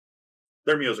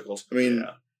 They're musicals. I mean...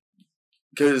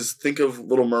 Because think of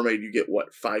Little Mermaid, you get,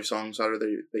 5 songs out of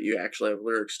there that you actually have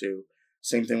lyrics to.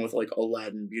 Same thing with,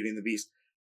 Aladdin, Beauty and the Beast.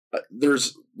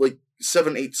 There's,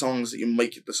 7, 8 songs that you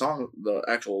might get the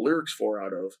actual lyrics for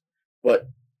out of. But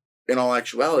in all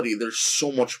actuality, there's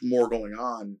so much more going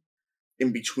on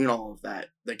in between all of that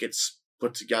gets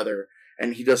put together.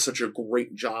 And he does such a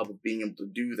great job of being able to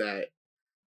do that.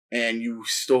 And you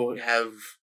still have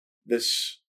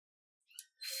this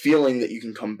feeling that you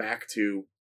can come back to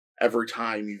every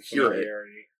time you hear it.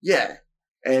 Yeah.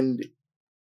 And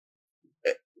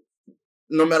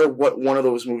no matter what one of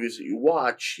those movies that you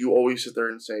watch, you always sit there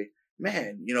and say,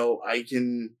 man, I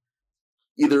can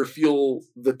either feel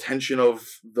the tension of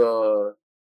the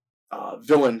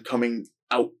villain coming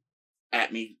out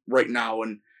at me right now,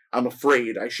 and I'm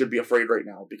afraid. I should be afraid right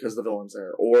now because the villain's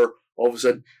there. Or all of a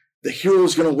sudden, the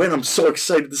hero's going to win. I'm so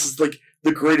excited. This is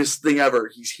the greatest thing ever.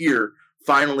 He's here.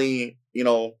 Finally,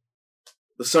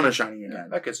 the sun is shining again.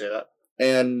 I could say that.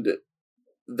 And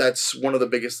that's one of the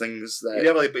biggest things that...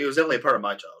 It was definitely a part of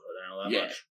my childhood. I know that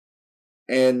much.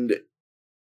 And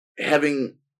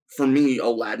having, for me,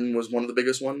 Aladdin was one of the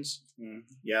biggest ones.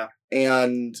 Yeah.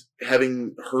 And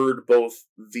having heard both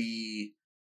the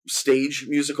stage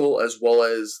musical as well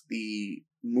as the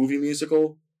movie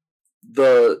musical,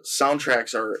 the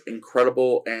soundtracks are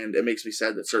incredible, and it makes me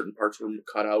sad that certain parts were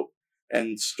cut out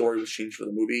and story was changed for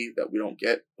the movie that we don't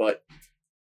get. But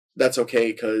that's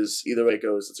okay, because either way it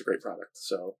goes, it's a great product.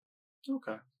 So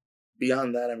Okay.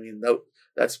 beyond that, I mean,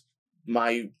 that's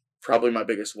probably my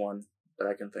biggest one that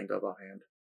I can think of offhand.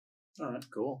 All right.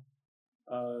 Cool.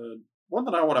 One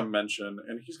that I want to mention,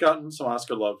 and he's gotten some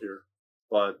Oscar love here,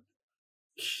 but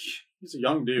he's a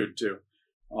young dude too.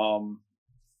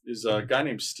 Is a guy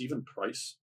named Stephen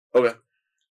Price. Okay.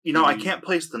 You know, I can't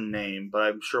place the name, but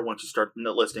I'm sure once you start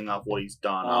listing off what he's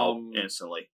done, I'll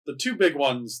instantly. The two big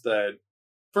ones that,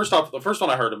 first off, the first one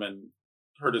I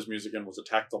heard his music in was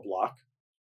Attack the Block.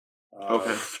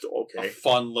 Okay. A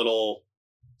fun little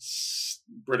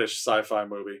British sci-fi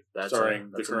movie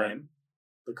starring the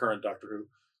current Doctor Who.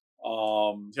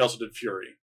 He also did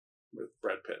Fury with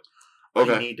Brad Pitt.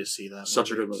 Okay. I need to see that.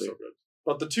 Such a good movie. So good.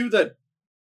 But the two that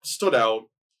stood out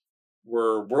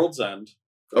were World's End,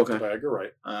 Okay. by Edgar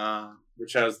Wright,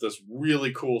 which has this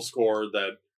really cool score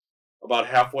that about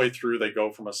halfway through they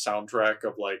go from a soundtrack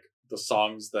of like the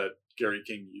songs that Gary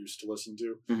King used to listen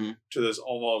to this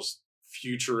almost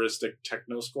futuristic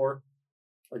techno score.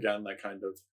 Again, that kind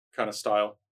of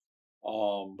style.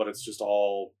 But it's just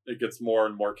it gets more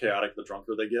and more chaotic the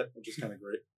drunker they get, which is kind of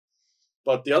great.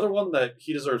 But the other one that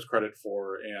he deserves credit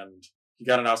for, and he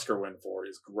got an Oscar win for,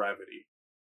 is Gravity.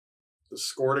 The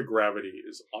score to Gravity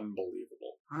is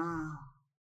unbelievable.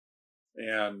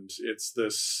 And it's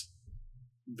this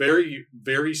very,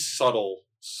 very subtle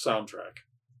soundtrack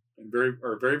and very,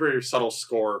 very subtle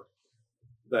score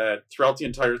that throughout the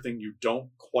entire thing you don't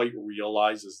quite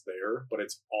realize is there, but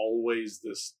it's always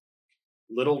this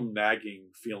little nagging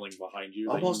feeling behind you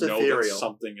almost that you know ethereal.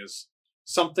 that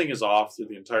something is off through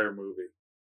the entire movie,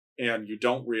 and you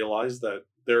don't realize that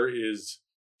there is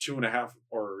 2.5,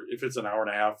 or if it's an hour and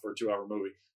a half or 2 hour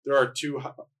movie, there are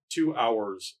 2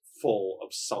 hours full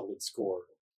of solid score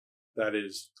that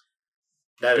is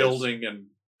building and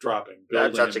dropping.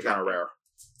 That's actually kind of rare.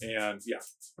 And yeah,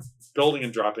 building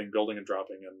and dropping,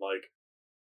 and like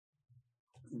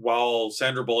while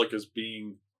Sandra Bullock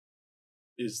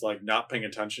is like not paying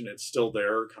attention, it's still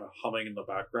there, kind of humming in the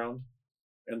background.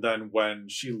 And then when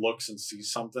she looks and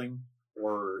sees something,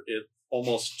 or it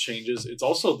almost changes, it's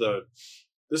also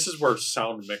this is where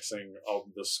sound mixing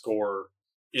of the score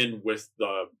in with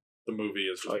the movie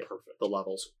is just perfect. The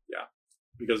levels. Yeah.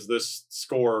 Because this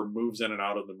score moves in and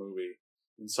out of the movie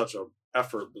in such a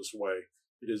effortless way.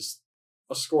 It is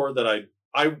a score that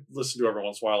I listen to every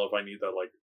once in a while if I need that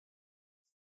like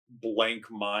blank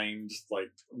mind,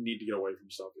 like need to get away from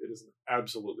stuff. It is an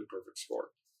absolutely perfect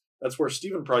score. That's where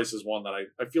Stephen Price is one that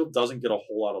I feel doesn't get a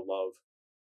whole lot of love.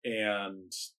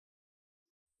 And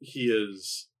he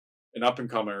is an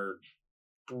up-and-comer,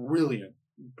 brilliant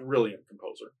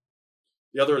composer.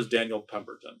 The other is Daniel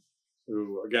Pemberton,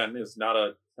 who, again, is not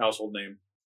a household name,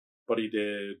 but he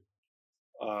did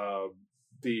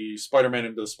the Spider-Man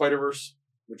Into the Spider-Verse,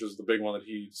 which is the big one that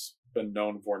he's been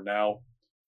known for now.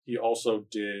 He also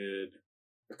did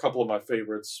a couple of my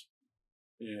favorites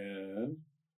if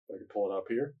I can pull it up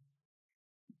here.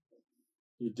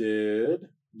 He did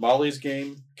Molly's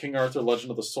Game, King Arthur,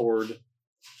 Legend of the Sword,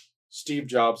 Steve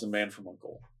Jobs, and Man from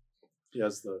U.N.C.L.E. He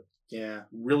has the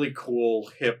really cool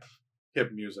hip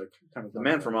music kind of thing. The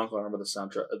Man from U.N.C.L.E., I remember the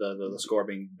soundtrack, the score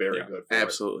being very good. For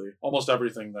absolutely. It. Almost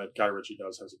everything that Guy Ritchie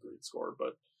does has a great score,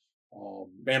 but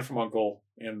Man from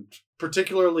U.N.C.L.E. and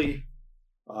particularly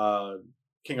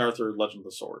King Arthur, Legend of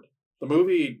the Sword. The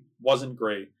movie wasn't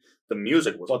great. The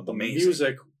music was amazing. The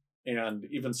music and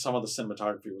even some of the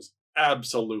cinematography was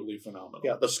absolutely phenomenal.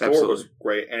 Yeah, the score was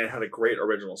great, and it had a great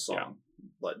original song.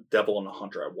 Like Devil and the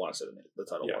Hunter, I want to say the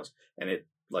title was. And it,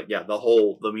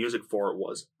 the music for it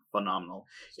was phenomenal.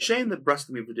 Shame the rest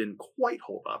of the movie didn't quite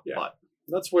hold up, but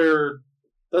that's where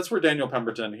Daniel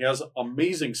Pemberton, he has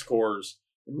amazing scores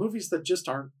in movies that just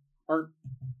aren't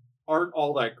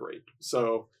all that great.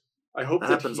 So I hope that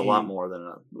happens a lot more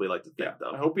than we like to think,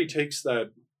 though. I hope he takes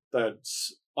that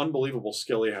unbelievable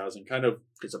skill he has and kind of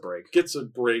gets a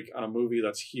break on a movie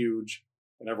that's huge,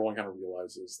 and everyone kind of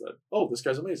realizes that, oh, this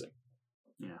guy's amazing.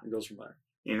 Yeah, and goes from there.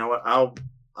 You know what? I'm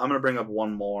going to bring up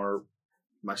one more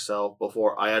myself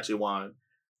before I actually want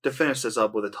to finish this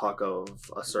up with a talk of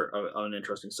an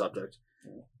interesting subject,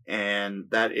 and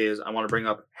that is I want to bring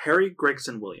up Harry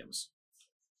Gregson Williams.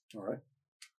 All right.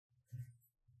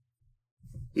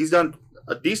 He's done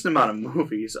a decent amount of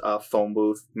movies: Phone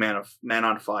Booth, Man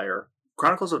on Fire,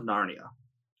 Chronicles of Narnia.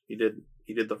 He did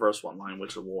the first one, Lion,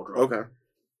 Witch, and Wardrobe. Okay.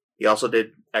 He also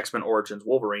did X-Men Origins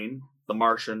Wolverine, The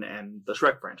Martian, and the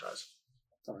Shrek franchise.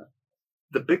 All right.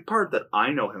 The big part that I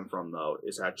know him from, though,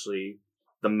 is actually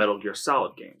the Metal Gear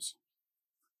Solid games.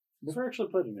 Never actually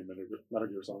played any Metal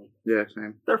Gear Solid. Yeah,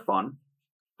 same. They're fun.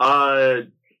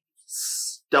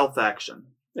 Stealth action.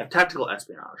 Yeah. Tactical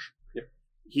espionage. Yep.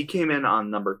 He came in on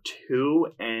number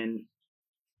 2 and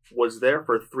was there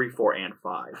for 3, 4, and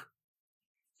 5.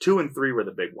 2 and 3 were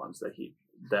the big ones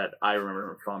that I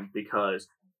remember from, because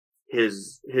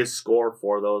his score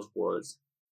for those was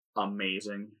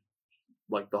amazing,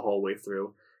 like the whole way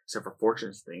through, except for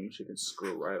Fortune's theme, she can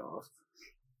screw right off.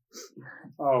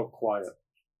 Oh, quiet.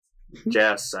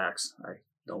 Jazz sax, I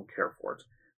don't care for it,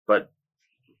 but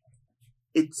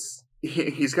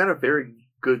he's got a very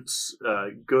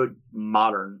good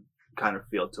modern kind of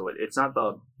feel to it. It's not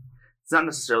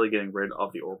necessarily getting rid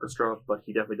of the orchestra, but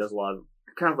he definitely does a lot of,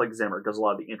 kind of like Zimmer, does a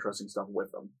lot of the interesting stuff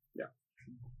with them. Yeah.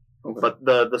 Okay. But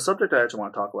the subject I actually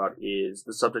want to talk about is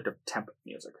the subject of temp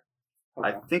music. Okay.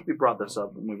 I think we brought this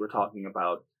up when we were talking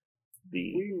about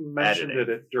We mentioned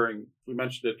editing. it during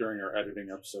our editing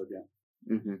episode,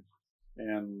 yeah. Mm-hmm.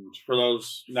 And for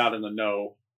those not in the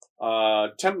know,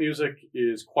 temp music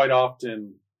is quite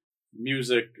often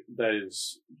music that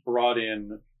is brought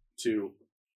in to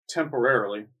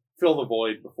temporarily fill the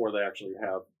void before they actually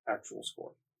have actual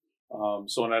score.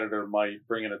 So an editor might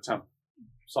bring in a temp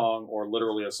song or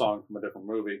literally a song from a different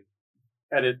movie,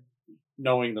 edit,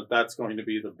 knowing that that's going to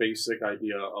be the basic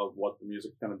idea of what the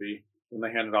music's going to be. Then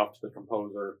they hand it off to the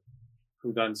composer,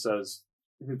 who then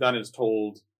is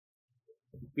told,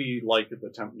 be like the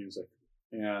temp music,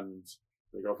 and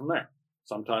they go from there.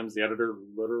 Sometimes the editor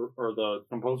or the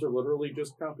composer literally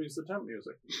just copies the temp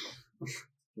music.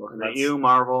 Looking at you,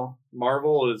 Marvel.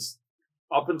 Marvel is,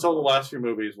 up until the last few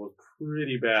movies, was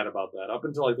pretty bad about that. Up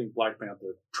until I think Black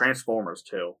Panther. Transformers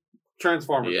too.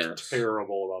 Transformers Yes. is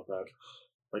terrible about that.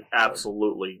 Like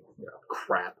absolutely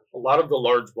crap. A lot of the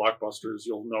large blockbusters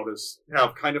you'll notice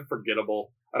have kind of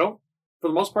forgettable. For the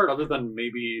most part, other than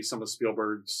maybe some of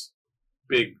Spielberg's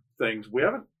big things, we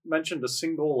haven't mentioned a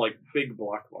single like big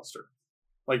blockbuster.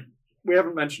 Like, we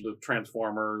haven't mentioned the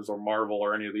Transformers or Marvel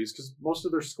or any of these, because most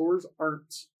of their scores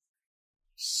aren't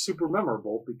super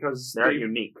memorable because They're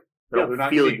unique. They Yeah, don't they're not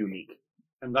feel unique. unique.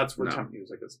 and that's where No. temp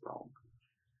music is the problem.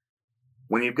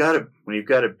 When you've got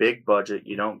a big budget,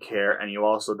 you don't care, and you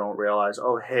also don't realize,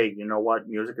 oh hey, you know what?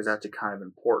 Music is actually kind of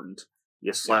important.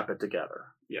 You slap it together.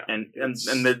 Yeah, And It's-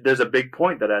 there's a big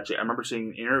point that actually I remember seeing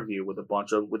an interview with a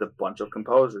bunch of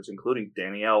composers, including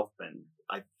Danny Elfman.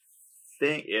 I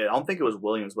don't think it was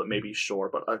Williams, but maybe Shore.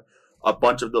 But a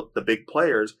bunch of the big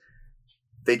players,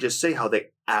 they just say how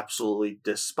they absolutely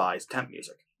despise temp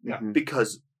music. Yeah. Mhm.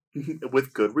 Because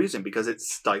with good reason, because it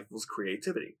stifles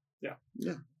creativity.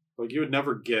 Like, you would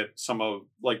never get some of,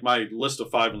 like, my list of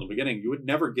 5 in the beginning, you would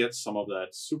never get some of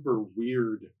that super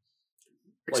weird.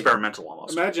 Experimental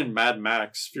almost. Imagine Mad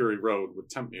Max Fury Road with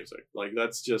temp music. Like,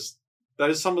 that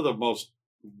is some of the most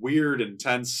weird,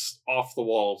 intense, off the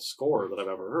wall score that I've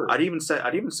ever heard. I'd even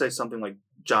say something like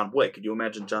John Wick. Could you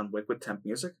imagine John Wick with temp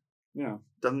music? Yeah.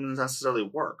 Doesn't necessarily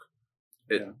work.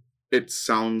 It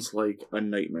sounds like a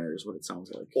nightmare is what it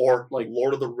sounds like. Or Like-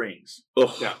 Lord of the Rings. Ugh.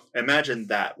 Yeah. Imagine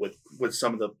that with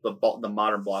some of the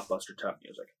modern blockbuster temp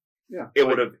music. Yeah. It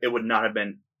would not have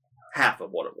been half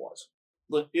of what it was.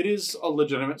 It is a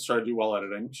legitimate strategy while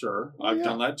editing, sure. I've Yeah.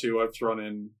 done that too. I've thrown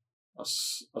in a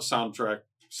soundtrack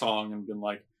song and been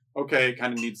like, okay, it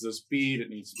kind of needs this beat. It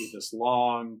needs to be this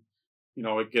long.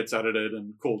 It gets edited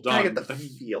and cool, done. I get the But then-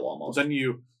 feel almost. Then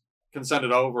you can send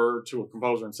it over to a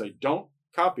composer and say, don't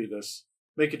copy this.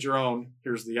 Make it your own.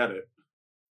 Here's the edit.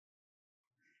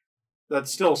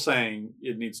 That's still saying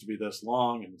it needs to be this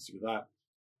long, it needs to be that.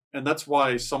 And that's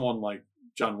why someone like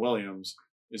John Williams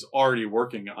is already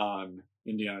working on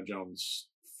Indiana Jones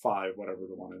 5, whatever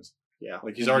the one is. Yeah.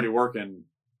 Like, he's already working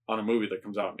on a movie that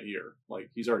comes out in a year. Like,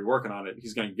 he's already working on it.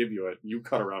 He's going to give you it. You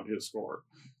cut around his score.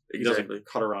 He Exactly. doesn't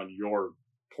cut around your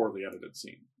poorly edited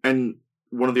scene. And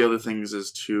one of the other things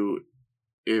is to,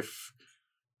 if,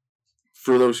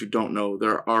 for those who don't know,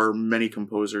 there are many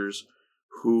composers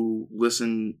who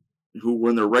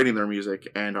when they're writing their music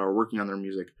and are working on their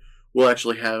music, will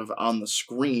actually have on the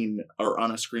screen or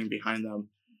on a screen behind them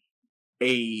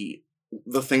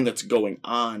the thing that's going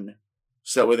on,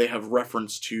 so that way they have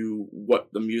reference to what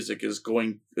the music is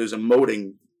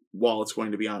emoting while it's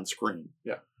going to be on screen.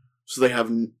 Yeah. So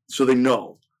they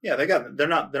know. Yeah, they're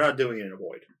not doing it in a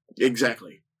void.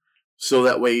 Exactly. So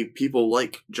that way people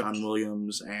like John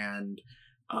Williams and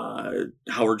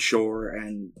Howard Shore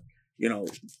and,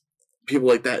 people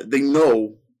like that, they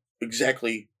know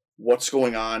exactly what's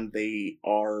going on. They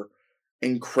are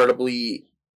incredibly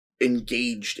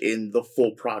engaged in the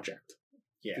full project.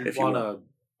 Yeah. If If you you want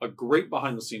a great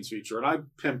behind the scenes feature, and I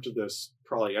pimped this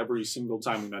probably every single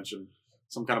time we mentioned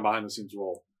some kind of behind the scenes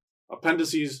role.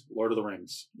 appendices, Lord of the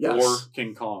Rings, Yes. or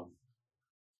King Kong.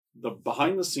 The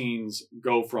behind the scenes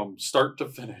go from start to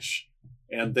finish,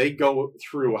 and they go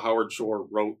through. Howard Shore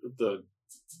wrote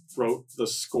the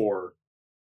score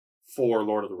for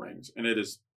Lord of the Rings, and it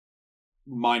is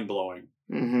mind blowing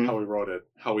Mm-hmm. how he wrote it,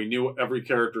 how he knew every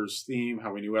character's theme,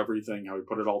 how he knew everything, how he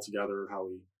put it all together, how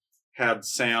he had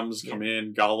Sam's come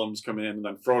in, Gollum's come in, and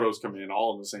then Frodo's come in,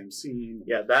 all in the same scene.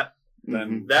 Yeah, that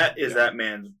Then that is that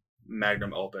man's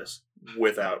magnum opus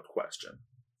without question.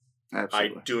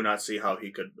 Absolutely. I do not see how he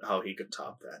could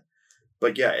top that.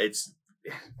 But yeah, it's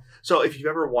so if you've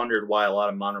ever wondered why a lot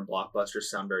of modern blockbusters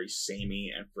sound very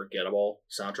samey and forgettable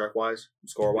soundtrack wise,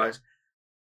 score wise,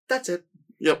 that's it.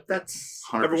 Yep. That's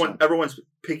 100%. everyone's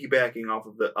piggybacking off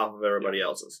of everybody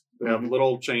else's. we have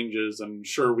little changes, and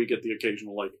sure, we get the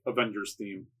occasional like Avengers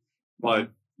theme, but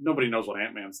nobody knows what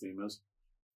Ant-Man's theme is.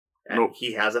 And Nope.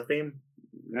 he has a theme.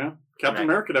 Yeah, Captain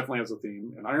America definitely has a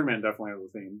theme, and Iron Man definitely has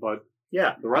a theme, but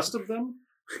Yeah. the rest of them,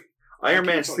 Iron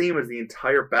Man's theme is the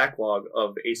entire backlog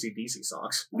of AC/DC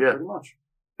songs. Yeah. pretty much.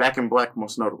 Back in Black,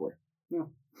 most notably.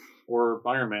 Or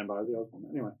Iron Man by the other one.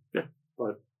 Anyway. Yeah.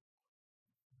 But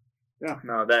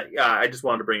No, I just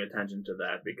wanted to bring attention to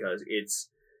that because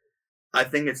I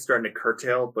think it's starting to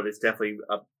curtail, but it's definitely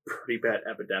a pretty bad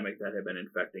epidemic that had been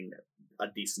infecting a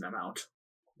decent amount.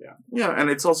 Yeah, and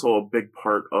it's also a big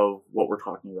part of what we're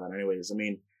talking about anyways. I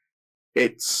mean,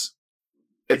 it's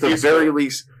at the useful.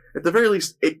 very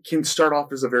least, it can start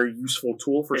off as a very useful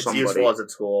tool for It's somebody. useful as a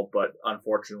tool, but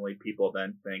unfortunately, people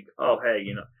then think, "Oh,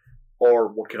 hey, Or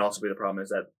what can also be the problem is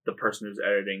that the person who's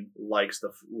editing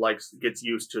gets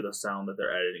used to the sound that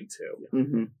they're editing to,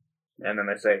 Mm-hmm. and then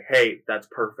they say, "Hey, that's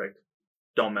perfect.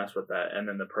 Don't mess with that." And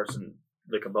then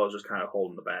the composer's kind of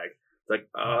holding the bag. It's like,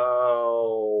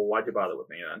 "Oh, why'd you bother with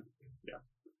me then?"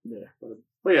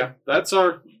 But yeah, that's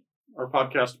our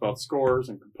podcast about scores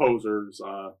and composers.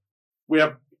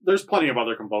 There's plenty of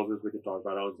other composers we could talk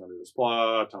about: Alexander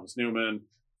Desplat, Thomas Newman,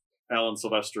 Alan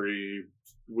Silvestri.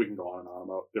 We can go on and on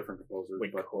about different composers. We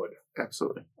could.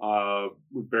 Absolutely.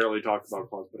 We barely talked about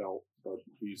Klaus Badell, but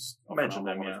he's a Mentioned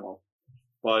phenomenal him, one yeah. as well.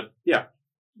 But yeah,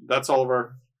 that's all of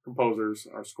our composers,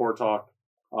 our score talk.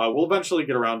 We'll eventually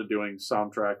get around to doing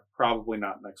soundtrack. Probably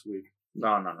not next week,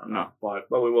 No. but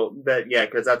But we will.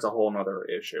 Because that's a whole nother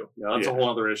issue. yeah, that's a whole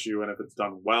other issue. And if it's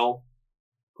done well,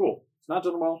 cool. If it's not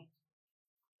done well,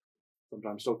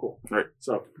 sometimes still cool. Right.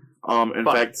 So In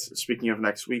But- fact, speaking of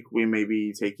next week, we may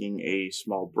be taking a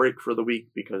small break for the week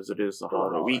because it is the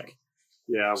holiday week.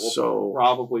 yeah, we'll So-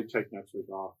 probably take next week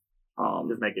off.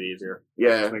 Just make it easier.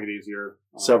 Yeah, Just make it easier.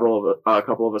 a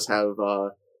couple of us have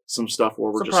some stuff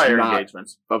where we're Some just prior not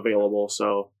engagements. available.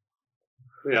 So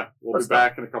But yeah, we'll Let's be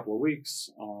back in a couple of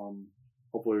weeks.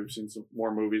 Hopefully, we've seen some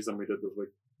more movies than we did this week.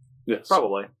 yes,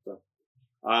 Probably.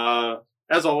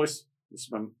 As always, this has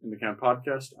been In the Camp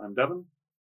Podcast. I'm Devin.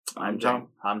 I'm Tom.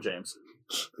 I'm James.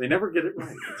 They never get it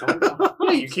right. It's always Tom.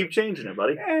 Yeah, you keep changing it,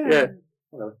 buddy. Yeah.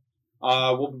 Whatever.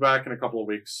 We'll be back in a couple of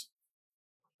weeks.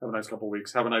 Have a nice couple of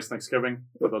weeks. Have a nice Thanksgiving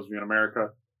for those of you in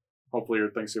America. Hopefully, your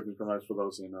Thanksgiving is nice for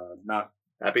those in not.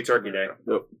 Happy Turkey Day.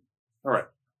 All right.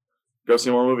 Go see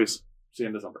more movies. See you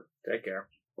in December. Take care.